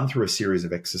we run through a series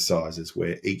of exercises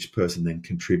where each person then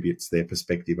contributes their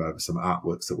perspective over some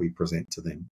artworks that we present to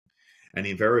them. And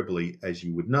invariably, as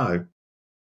you would know,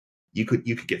 you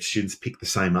could get students pick the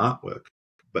same artwork,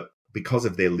 but because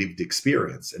of their lived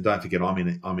experience, and don't forget, I'm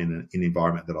in an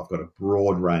environment that I've got a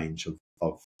broad range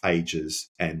of ages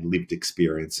and lived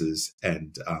experiences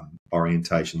and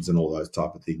orientations and all those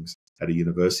type of things at a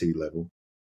university level.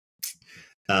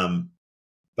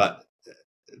 But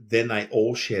then they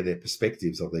all share their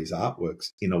perspectives of these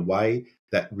artworks in a way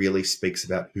that really speaks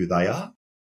about who they are.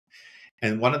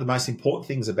 And one of the most important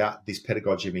things about this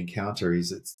pedagogy of encounter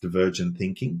is it's divergent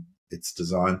thinking, it's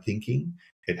design thinking,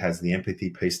 it has the empathy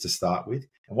piece to start with.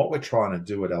 And what we're trying to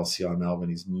do at LCI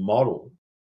Melbourne is model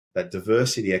that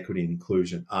diversity, equity, and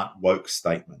inclusion aren't woke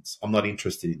statements. I'm not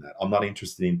interested in that. I'm not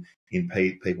interested in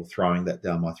people throwing that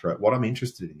down my throat. What I'm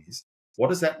interested in is, what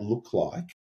does that look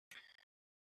like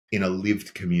in a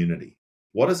lived community?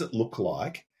 What does it look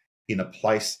like in a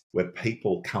place where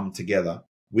people come together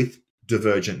with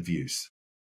divergent views?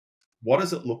 What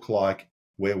does it look like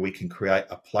where we can create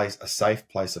a safe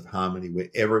place of harmony where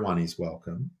everyone is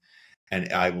welcome and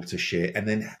able to share, and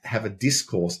then have a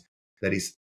discourse that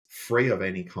is free of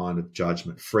any kind of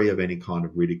judgment, free of any kind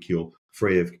of ridicule,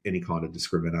 free of any kind of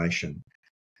discrimination?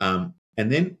 And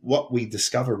then what we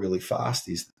discover really fast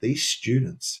is that these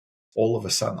students all of a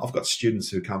sudden, I've got students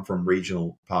who come from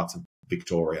regional parts of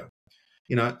Victoria.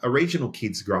 You know, a regional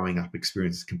kid's growing up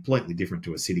experience is completely different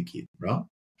to a city kid, right?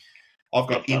 I've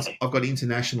got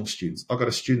international students. I've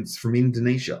got students from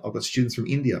Indonesia. I've got students from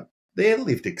India. Their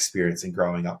lived experience in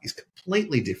growing up is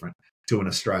completely different to an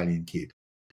Australian kid.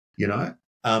 You know,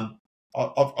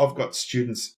 I've got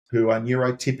students who are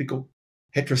neurotypical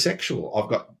heterosexual. I've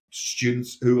got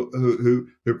students who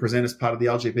present as part of the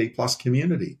LGBT plus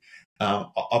community.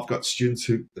 I've got students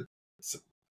who, it's a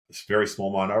very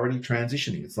small minority,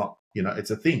 transitioning. It's not, you know,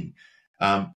 it's a thing.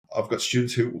 I've got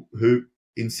students who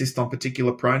insist on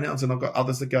particular pronouns, and I've got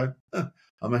others that go,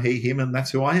 I'm a he, him, and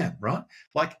that's who I am, right?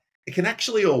 Like, it can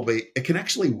actually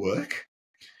work,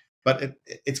 but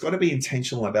it's got to be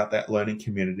intentional about that learning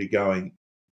community going,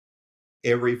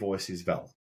 every voice is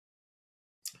valid.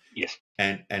 Yes.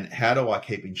 And how do I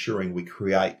keep ensuring we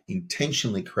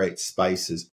intentionally create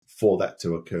spaces for that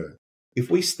to occur? If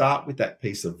we start with that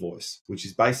piece of voice, which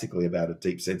is basically about a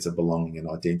deep sense of belonging and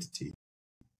identity,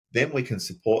 then we can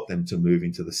support them to move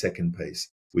into the second piece,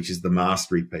 which is the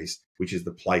mastery piece, which is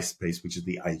the place piece, which is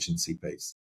the agency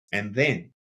piece. And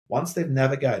then once they've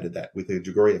navigated that with a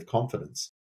degree of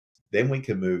confidence, then we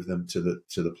can move them to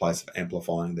the place of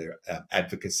amplifying their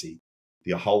advocacy,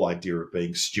 the whole idea of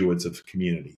being stewards of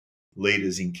community,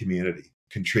 leaders in community,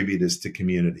 contributors to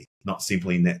community, not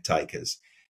simply net takers.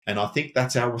 And I think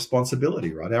that's our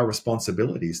responsibility, right? Our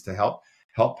responsibility is to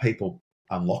help people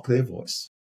unlock their voice,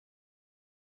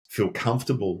 feel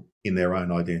comfortable in their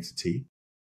own identity,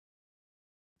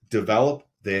 develop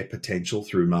their potential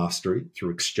through mastery,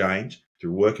 through exchange,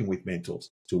 through working with mentors,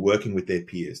 to working with their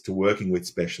peers, to working with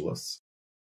specialists,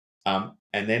 and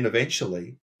then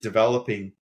eventually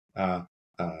developing a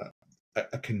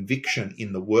conviction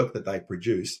in the work that they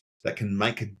produce that can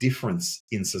make a difference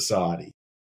in society.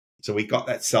 So we've got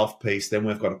that self piece, then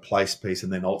we've got a place piece,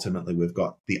 and then ultimately we've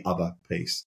got the other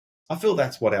piece. I feel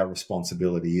that's what our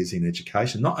responsibility is in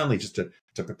education, not only just to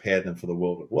prepare them for the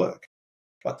world of work,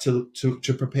 but to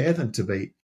prepare them to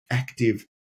be active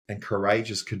and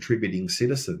courageous contributing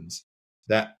citizens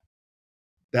that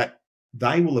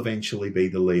they will eventually be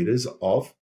the leaders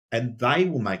of, and they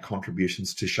will make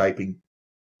contributions to shaping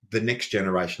the next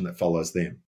generation that follows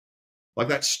them. Like,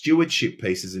 that stewardship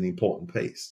piece is an important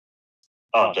piece.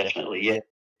 Oh, definitely, yeah.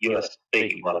 You are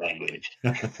speaking my language.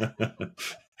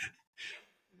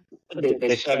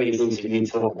 There's so many things that you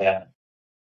talk about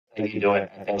that you do it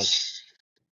as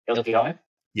LTI.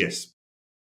 Yes.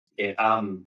 Yeah.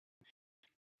 And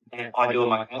I do in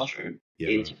my classroom. Yeah,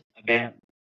 it's about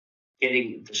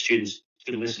getting the students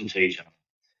to listen to each other,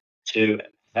 to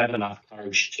have enough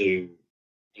courage to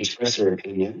express their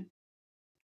opinion,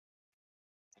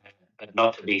 but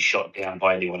not to be shot down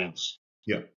by anyone else.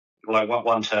 Yeah. Like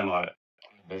one term I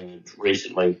heard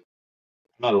recently,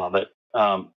 and I love it,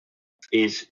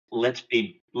 is let's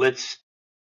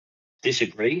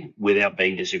disagree without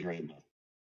being disagreeable.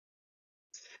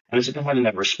 And it's about having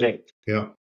that respect. Yeah.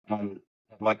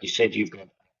 Like you said, you've got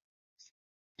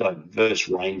a diverse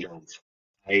range of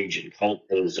age and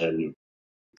cultures and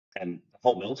the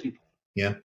whole melting pot.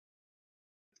 Yeah.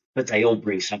 But they all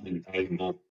bring something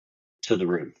valuable to the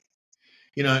room.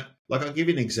 You know, like, I'll give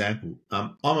you an example.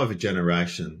 I'm of a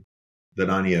generation that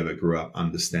only ever grew up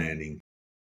understanding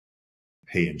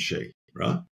he and she,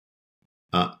 right?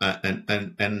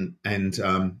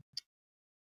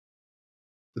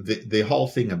 The whole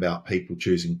thing about people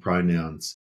choosing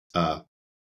pronouns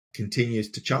continues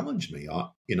to challenge me.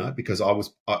 Because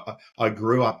I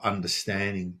grew up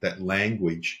understanding that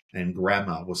language and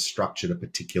grammar was structured a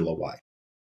particular way.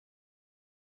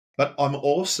 But I'm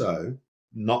also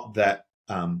not that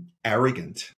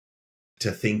arrogant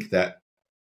to think that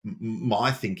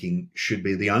my thinking should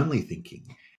be the only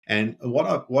thinking. And what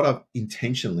I've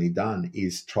intentionally done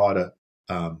is try to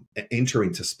enter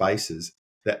into spaces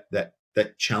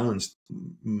that challenge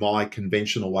my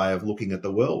conventional way of looking at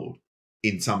the world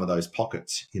in some of those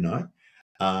pockets, and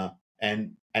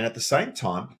at the same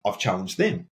time, I've challenged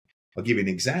them. I'll give you an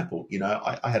example.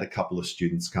 I had a couple of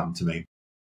students come to me.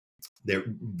 They're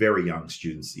very young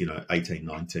students, 18,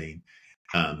 19,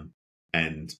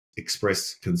 and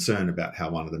expressed concern about how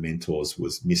one of the mentors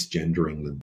was misgendering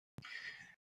them.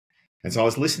 And so I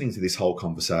was listening to this whole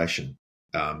conversation,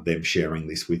 them sharing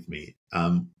this with me,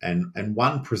 and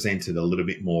one presented a little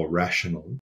bit more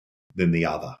rational than the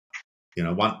other.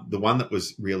 The one that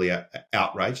was really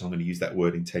outraged, I'm going to use that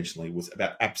word intentionally, was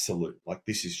about absolute, like,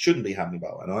 this shouldn't be happening.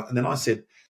 And then I said,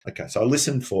 okay, so I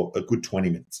listened for a good 20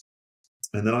 minutes.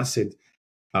 And then I said,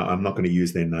 I'm not going to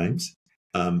use their names,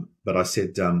 but I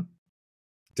said,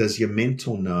 does your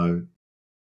mentor know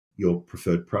your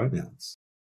preferred pronouns?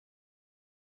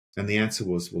 And the answer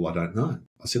was, well, I don't know.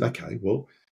 I said, okay, well,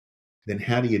 then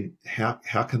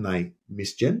how can they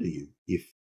misgender you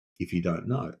if you don't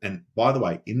know? And by the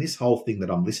way, in this whole thing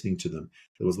that I'm listening to them,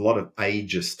 there was a lot of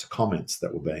ageist comments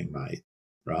that were being made,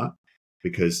 right?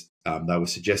 Because they were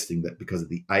suggesting that because of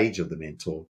the age of the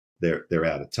mentor, they're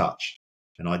out of touch.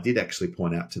 And I did actually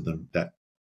point out to them that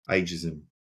ageism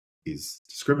is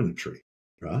discriminatory,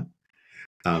 right?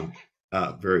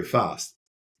 Very fast.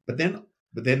 But then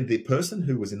the person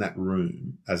who was in that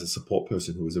room as a support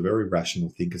person, who was a very rational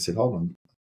thinker, said, hold on,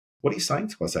 what are you saying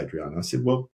to us, Adriano? I said,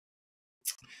 well,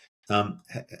 have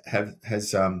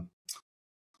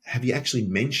you actually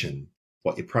mentioned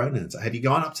what your pronouns are? Have you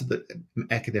gone up to the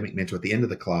academic mentor at the end of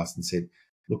the class and said,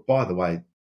 look, by the way,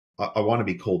 I want to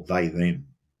be called they, them,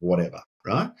 whatever,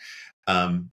 right?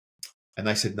 And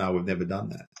they said, no, we've never done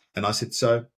that. And I said,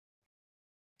 so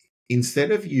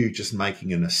instead of you just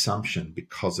making an assumption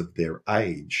because of their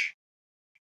age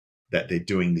that they're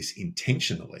doing this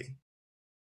intentionally,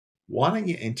 why don't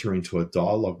you enter into a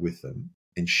dialogue with them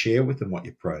and share with them what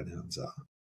your pronouns are,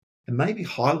 and maybe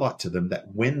highlight to them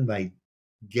that when they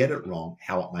get it wrong,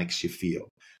 how it makes you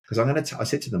feel. Because I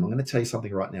said to them, I'm going to tell you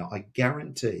something right now. I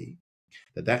guarantee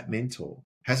that mentor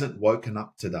hasn't woken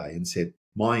up today and said,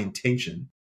 my intention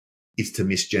is to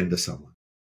misgender someone.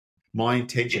 My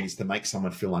intention is to make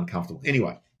someone feel uncomfortable.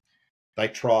 Anyway, they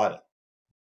tried it.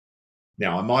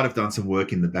 Now, I might have done some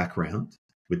work in the background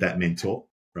with that mentor,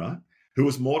 right, who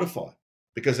was mortified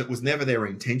because it was never their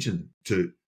intention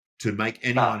to make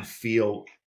anyone feel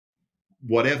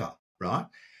whatever, right?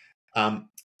 And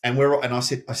I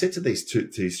said to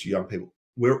these young people,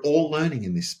 we're all learning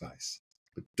in this space,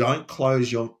 but don't close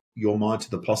your mind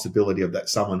to the possibility of that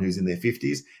someone who's in their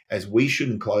 50s, as we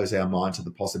shouldn't close our mind to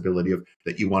the possibility of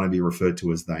that you want to be referred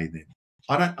to as they, them.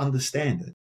 I don't understand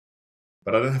it,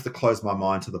 but I don't have to close my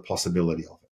mind to the possibility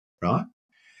of it, right?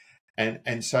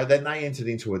 And so then they entered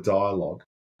into a dialogue,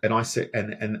 and I said,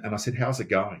 and I said, how's it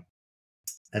going?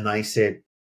 And they said,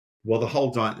 well, the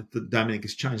whole dynamic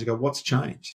has changed. I go, what's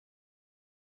changed?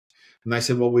 And they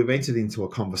said, well, we've entered into a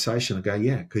conversation. I go,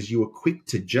 yeah, because you were quick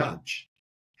to judge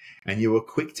and you were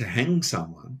quick to hang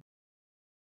someone,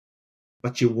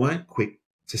 but you weren't quick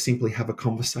to simply have a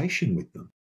conversation with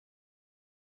them.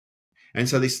 And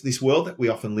so this world that we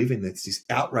often live in, that's this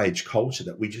outrage culture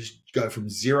that we just go from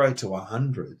 0 to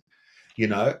 100,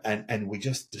 and we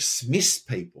just dismiss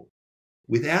people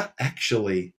without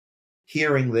actually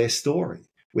hearing their story,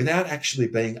 without actually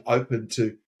being open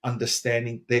to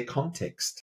understanding their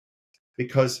context.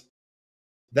 Because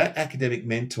that academic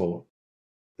mentor,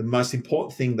 the most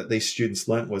important thing that these students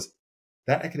learned was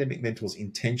that academic mentor's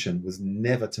intention was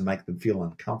never to make them feel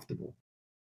uncomfortable,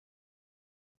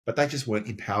 but they just weren't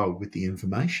empowered with the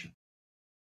information.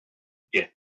 Yeah.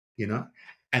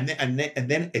 And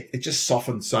then it just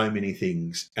softened so many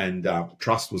things, and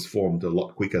trust was formed a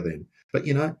lot quicker then. But,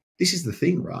 this is the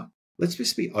thing, right? Let's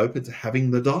just be open to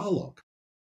having the dialogue.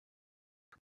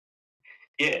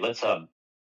 Yeah, let's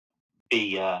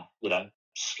be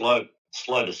slow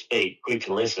to speak, quick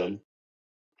to listen,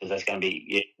 because that's going to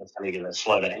get us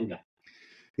slow to anger.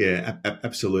 Yeah,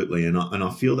 absolutely. And I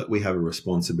feel that we have a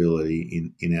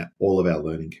responsibility in all of our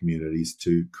learning communities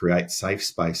to create safe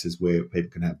spaces where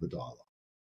people can have the dialogue.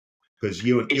 Because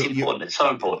it's important. It's so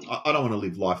important. I don't want to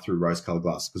live life through rose-colored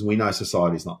glasses, because we know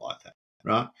society is not like that,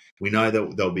 right? We know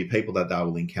that there'll be people that they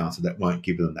will encounter that won't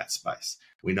give them that space.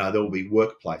 We know there will be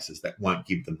workplaces that won't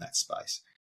give them that space.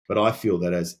 But I feel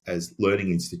that as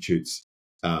learning institutes,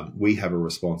 we have a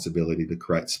responsibility to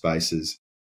create spaces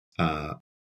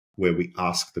where we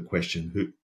ask the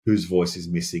question, whose voice is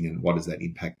missing, and what does that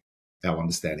impact our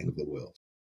understanding of the world?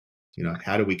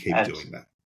 How do we keep doing that?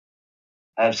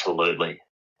 Absolutely.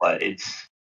 Like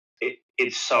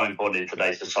it's so important in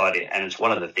today's society, and it's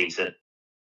one of the things that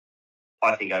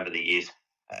I think over the years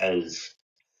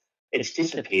it's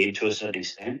disappeared to a certain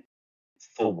extent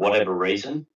for whatever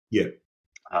reason. Yeah.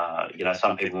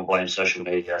 Some people will blame social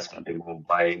media, some people will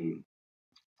blame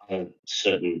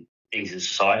certain things in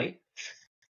society.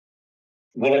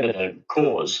 Whatever the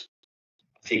cause,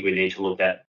 I think we need to look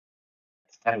at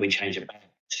how do we change it back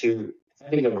to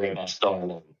having a robust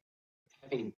dialogue,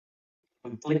 having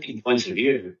conflicting points of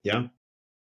view, yeah,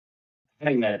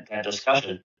 having that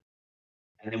discussion,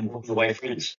 and then walking away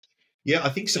friends. Yeah, I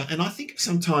think so. And I think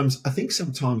sometimes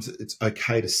it's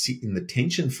okay to sit in the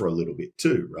tension for a little bit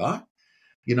too, right?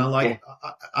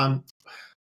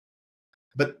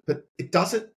 But it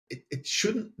doesn't. It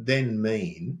shouldn't then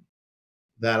mean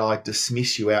that I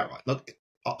dismiss you outright. Look,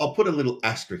 I'll put a little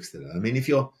asterisk to that. I mean, if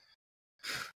you're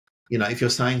if you're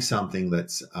saying something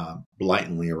that's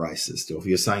blatantly racist, or if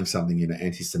you're saying something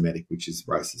anti-Semitic, which is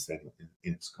racist in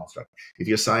its construct, if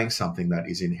you're saying something that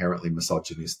is inherently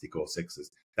misogynistic or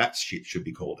sexist, that shit should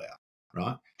be called out,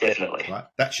 right? Definitely. Right?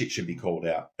 That shit should be called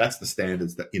out. That's the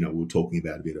standards that, we were talking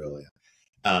about a bit earlier.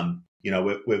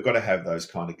 We've got to have those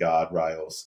kind of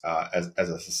guardrails as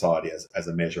a society, as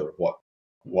a measure of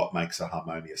what makes a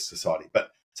harmonious society.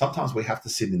 But sometimes we have to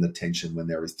sit in the tension when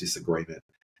there is disagreement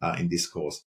in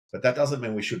discourse. But that doesn't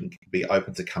mean we shouldn't be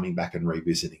open to coming back and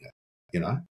revisiting it,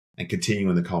 and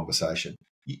continuing the conversation.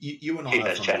 You and I keep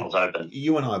those channels open.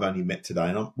 You and I have only met today,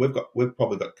 and we've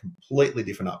probably got completely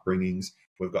different upbringings.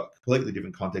 We've got completely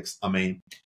different contexts. I mean,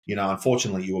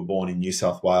 unfortunately, you were born in New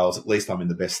South Wales. At least I'm in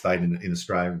the best state in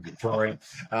Australia, in Victoria.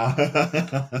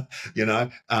 There'll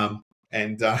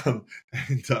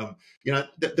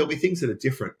be things that are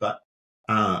different, but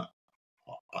I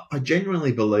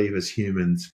genuinely believe as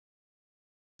humans,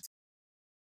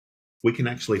 we can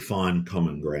actually find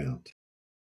common ground.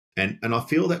 And I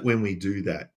feel that when we do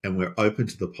that and we're open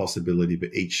to the possibility of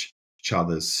each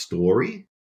other's story,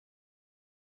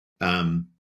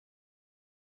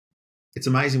 it's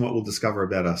amazing what we'll discover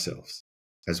about ourselves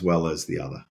as well as the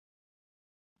other.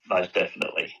 Most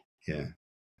definitely. Yeah.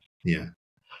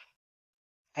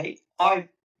 Hey, I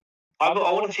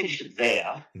want to finish it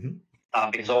there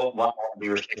because I want to be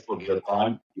respectful of your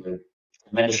time. You're a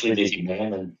tremendously busy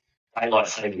man, and daylight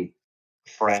saving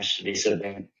crashed this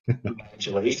event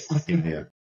majorly. Yeah.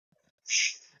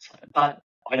 But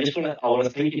I want to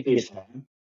thank you for your time.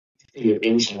 Your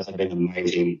insights have been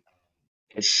amazing.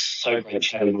 It's so great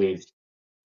chatting with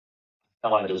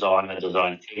fellow designer,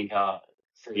 design thinker,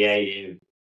 creative,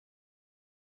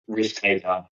 risk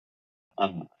taker,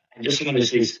 and just someone who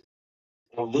sees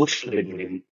or looks for the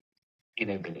good in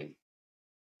everything.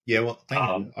 Yeah, well, thank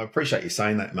you. I appreciate you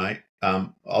saying that, mate.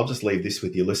 I'll just leave this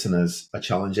with your listeners. I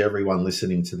challenge everyone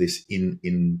listening to this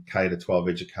in K-12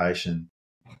 education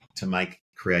to make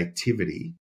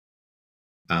creativity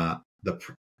the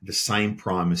same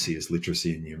primacy as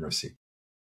literacy and numeracy.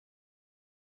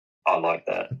 I like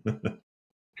that.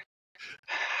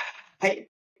 Hey,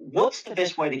 what's the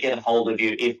best way to get a hold of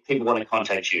you if people want to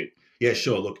contact you? Yeah,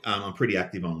 sure. Look, I'm pretty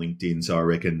active on LinkedIn, so I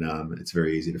reckon it's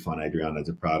very easy to find Adriano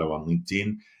Di Prato on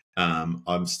LinkedIn.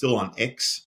 I'm still on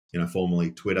X,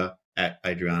 formerly Twitter, at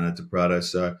Adriano Di Prato,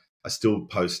 so I still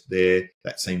post there.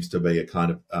 That seems to be a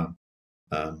kind of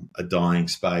a dying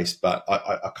space, but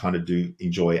I kind of do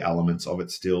enjoy elements of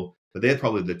it still. But they're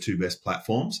probably the two best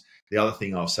platforms. The other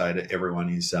thing I'll say to everyone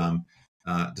is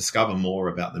discover more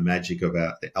about the magic of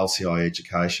the LCI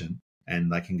education,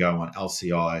 and they can go on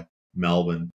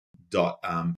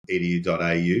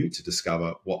lcimelbourne.edu.au to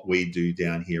discover what we do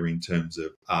down here in terms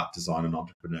of art, design and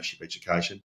entrepreneurship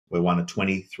education. We're one of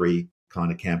 23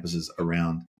 kind of campuses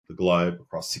around the globe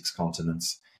across 6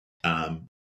 continents. Our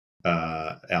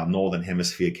Northern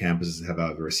Hemisphere campuses have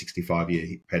over a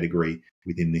 65-year pedigree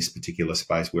within this particular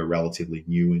space. We're relatively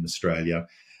new in Australia.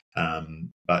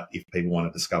 But if people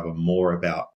want to discover more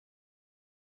about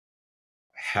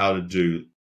how to do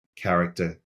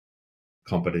character,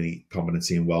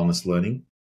 competency and wellness learning,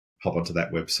 hop onto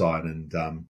that website and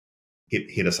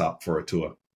hit us up for a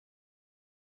tour.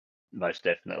 Most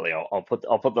definitely. I'll put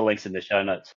the links in the show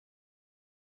notes.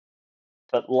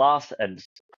 But last and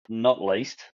not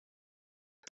least,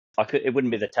 it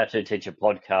wouldn't be the Tattoo Teacher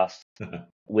podcast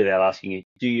without asking you,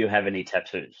 do you have any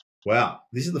tattoos? Wow,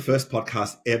 this is the first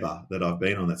podcast ever that I've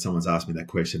been on that someone's asked me that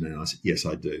question, and I said, yes,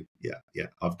 I do. Yeah.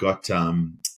 I've got a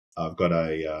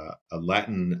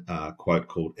Latin quote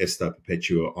called "Esto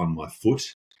perpetua" on my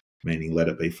foot, meaning "Let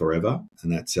it be forever,"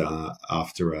 and that's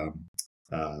after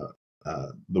the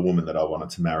woman that I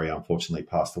wanted to marry unfortunately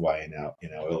passed away in our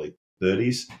early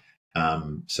 30s.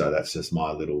 So that's just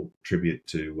my little tribute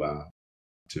to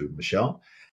Michelle,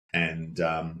 and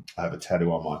I have a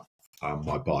tattoo on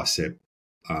my bicep.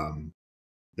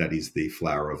 That is the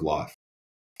flower of life,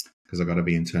 because I've got to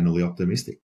be internally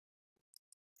optimistic.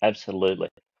 Absolutely.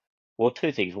 Well,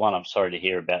 2 things. One, I'm sorry to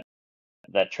hear about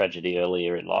that tragedy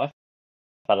earlier in life,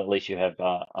 but at least you have,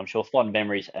 I'm sure, fond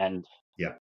memories and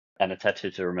a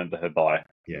tattoo to remember her by.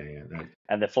 Yeah. No.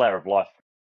 And the flower of life.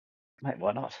 Mate,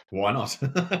 why not? Why not?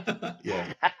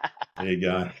 Yeah. There you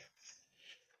go.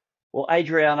 Well,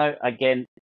 Adriano, again,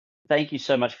 thank you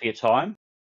so much for your time.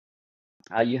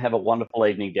 You have a wonderful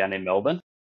evening down in Melbourne,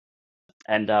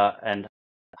 and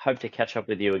hope to catch up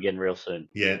with you again real soon.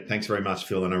 Yeah, thanks very much,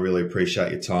 Phil, and I really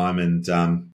appreciate your time. And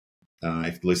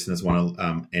if the listeners want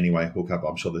to anyway hook up,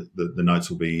 I'm sure the notes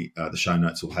will be the show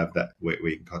notes will have that where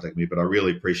you can contact me. But I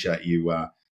really appreciate you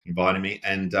inviting me,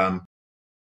 and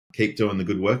keep doing the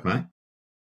good work, mate.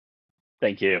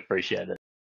 Thank you. Appreciate it.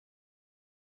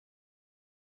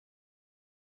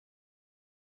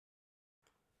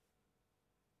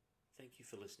 Thank you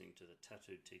for listening to the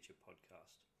Tattooed Teacher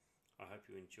podcast. I hope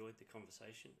you enjoyed the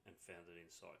conversation and found it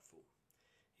insightful.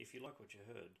 If you like what you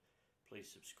heard, please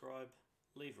subscribe,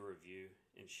 leave a review,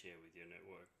 and share with your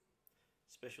network.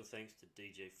 Special thanks to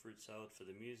DJ Fruit Salad for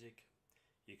the music.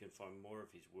 You can find more of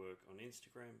his work on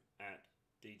Instagram at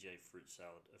DJ Fruit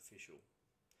Salad Official.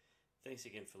 Thanks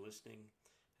again for listening,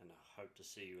 and I hope to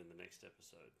see you in the next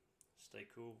episode. Stay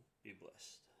cool, be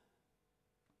blessed.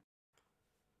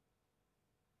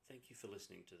 Thank you for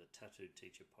listening to the Tattooed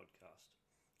Teacher podcast.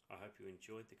 I hope you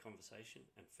enjoyed the conversation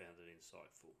and found it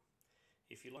insightful.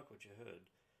 If you like what you heard,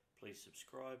 please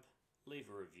subscribe, leave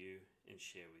a review, and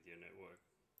share with your network.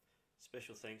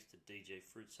 Special thanks to DJ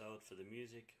Fruit Salad for the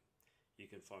music. You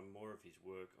can find more of his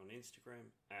work on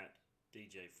Instagram at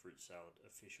DJ Fruit Salad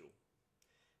Official.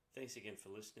 Thanks again for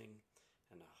listening,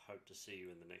 and I hope to see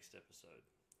you in the next episode.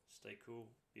 Stay cool,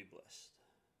 be blessed.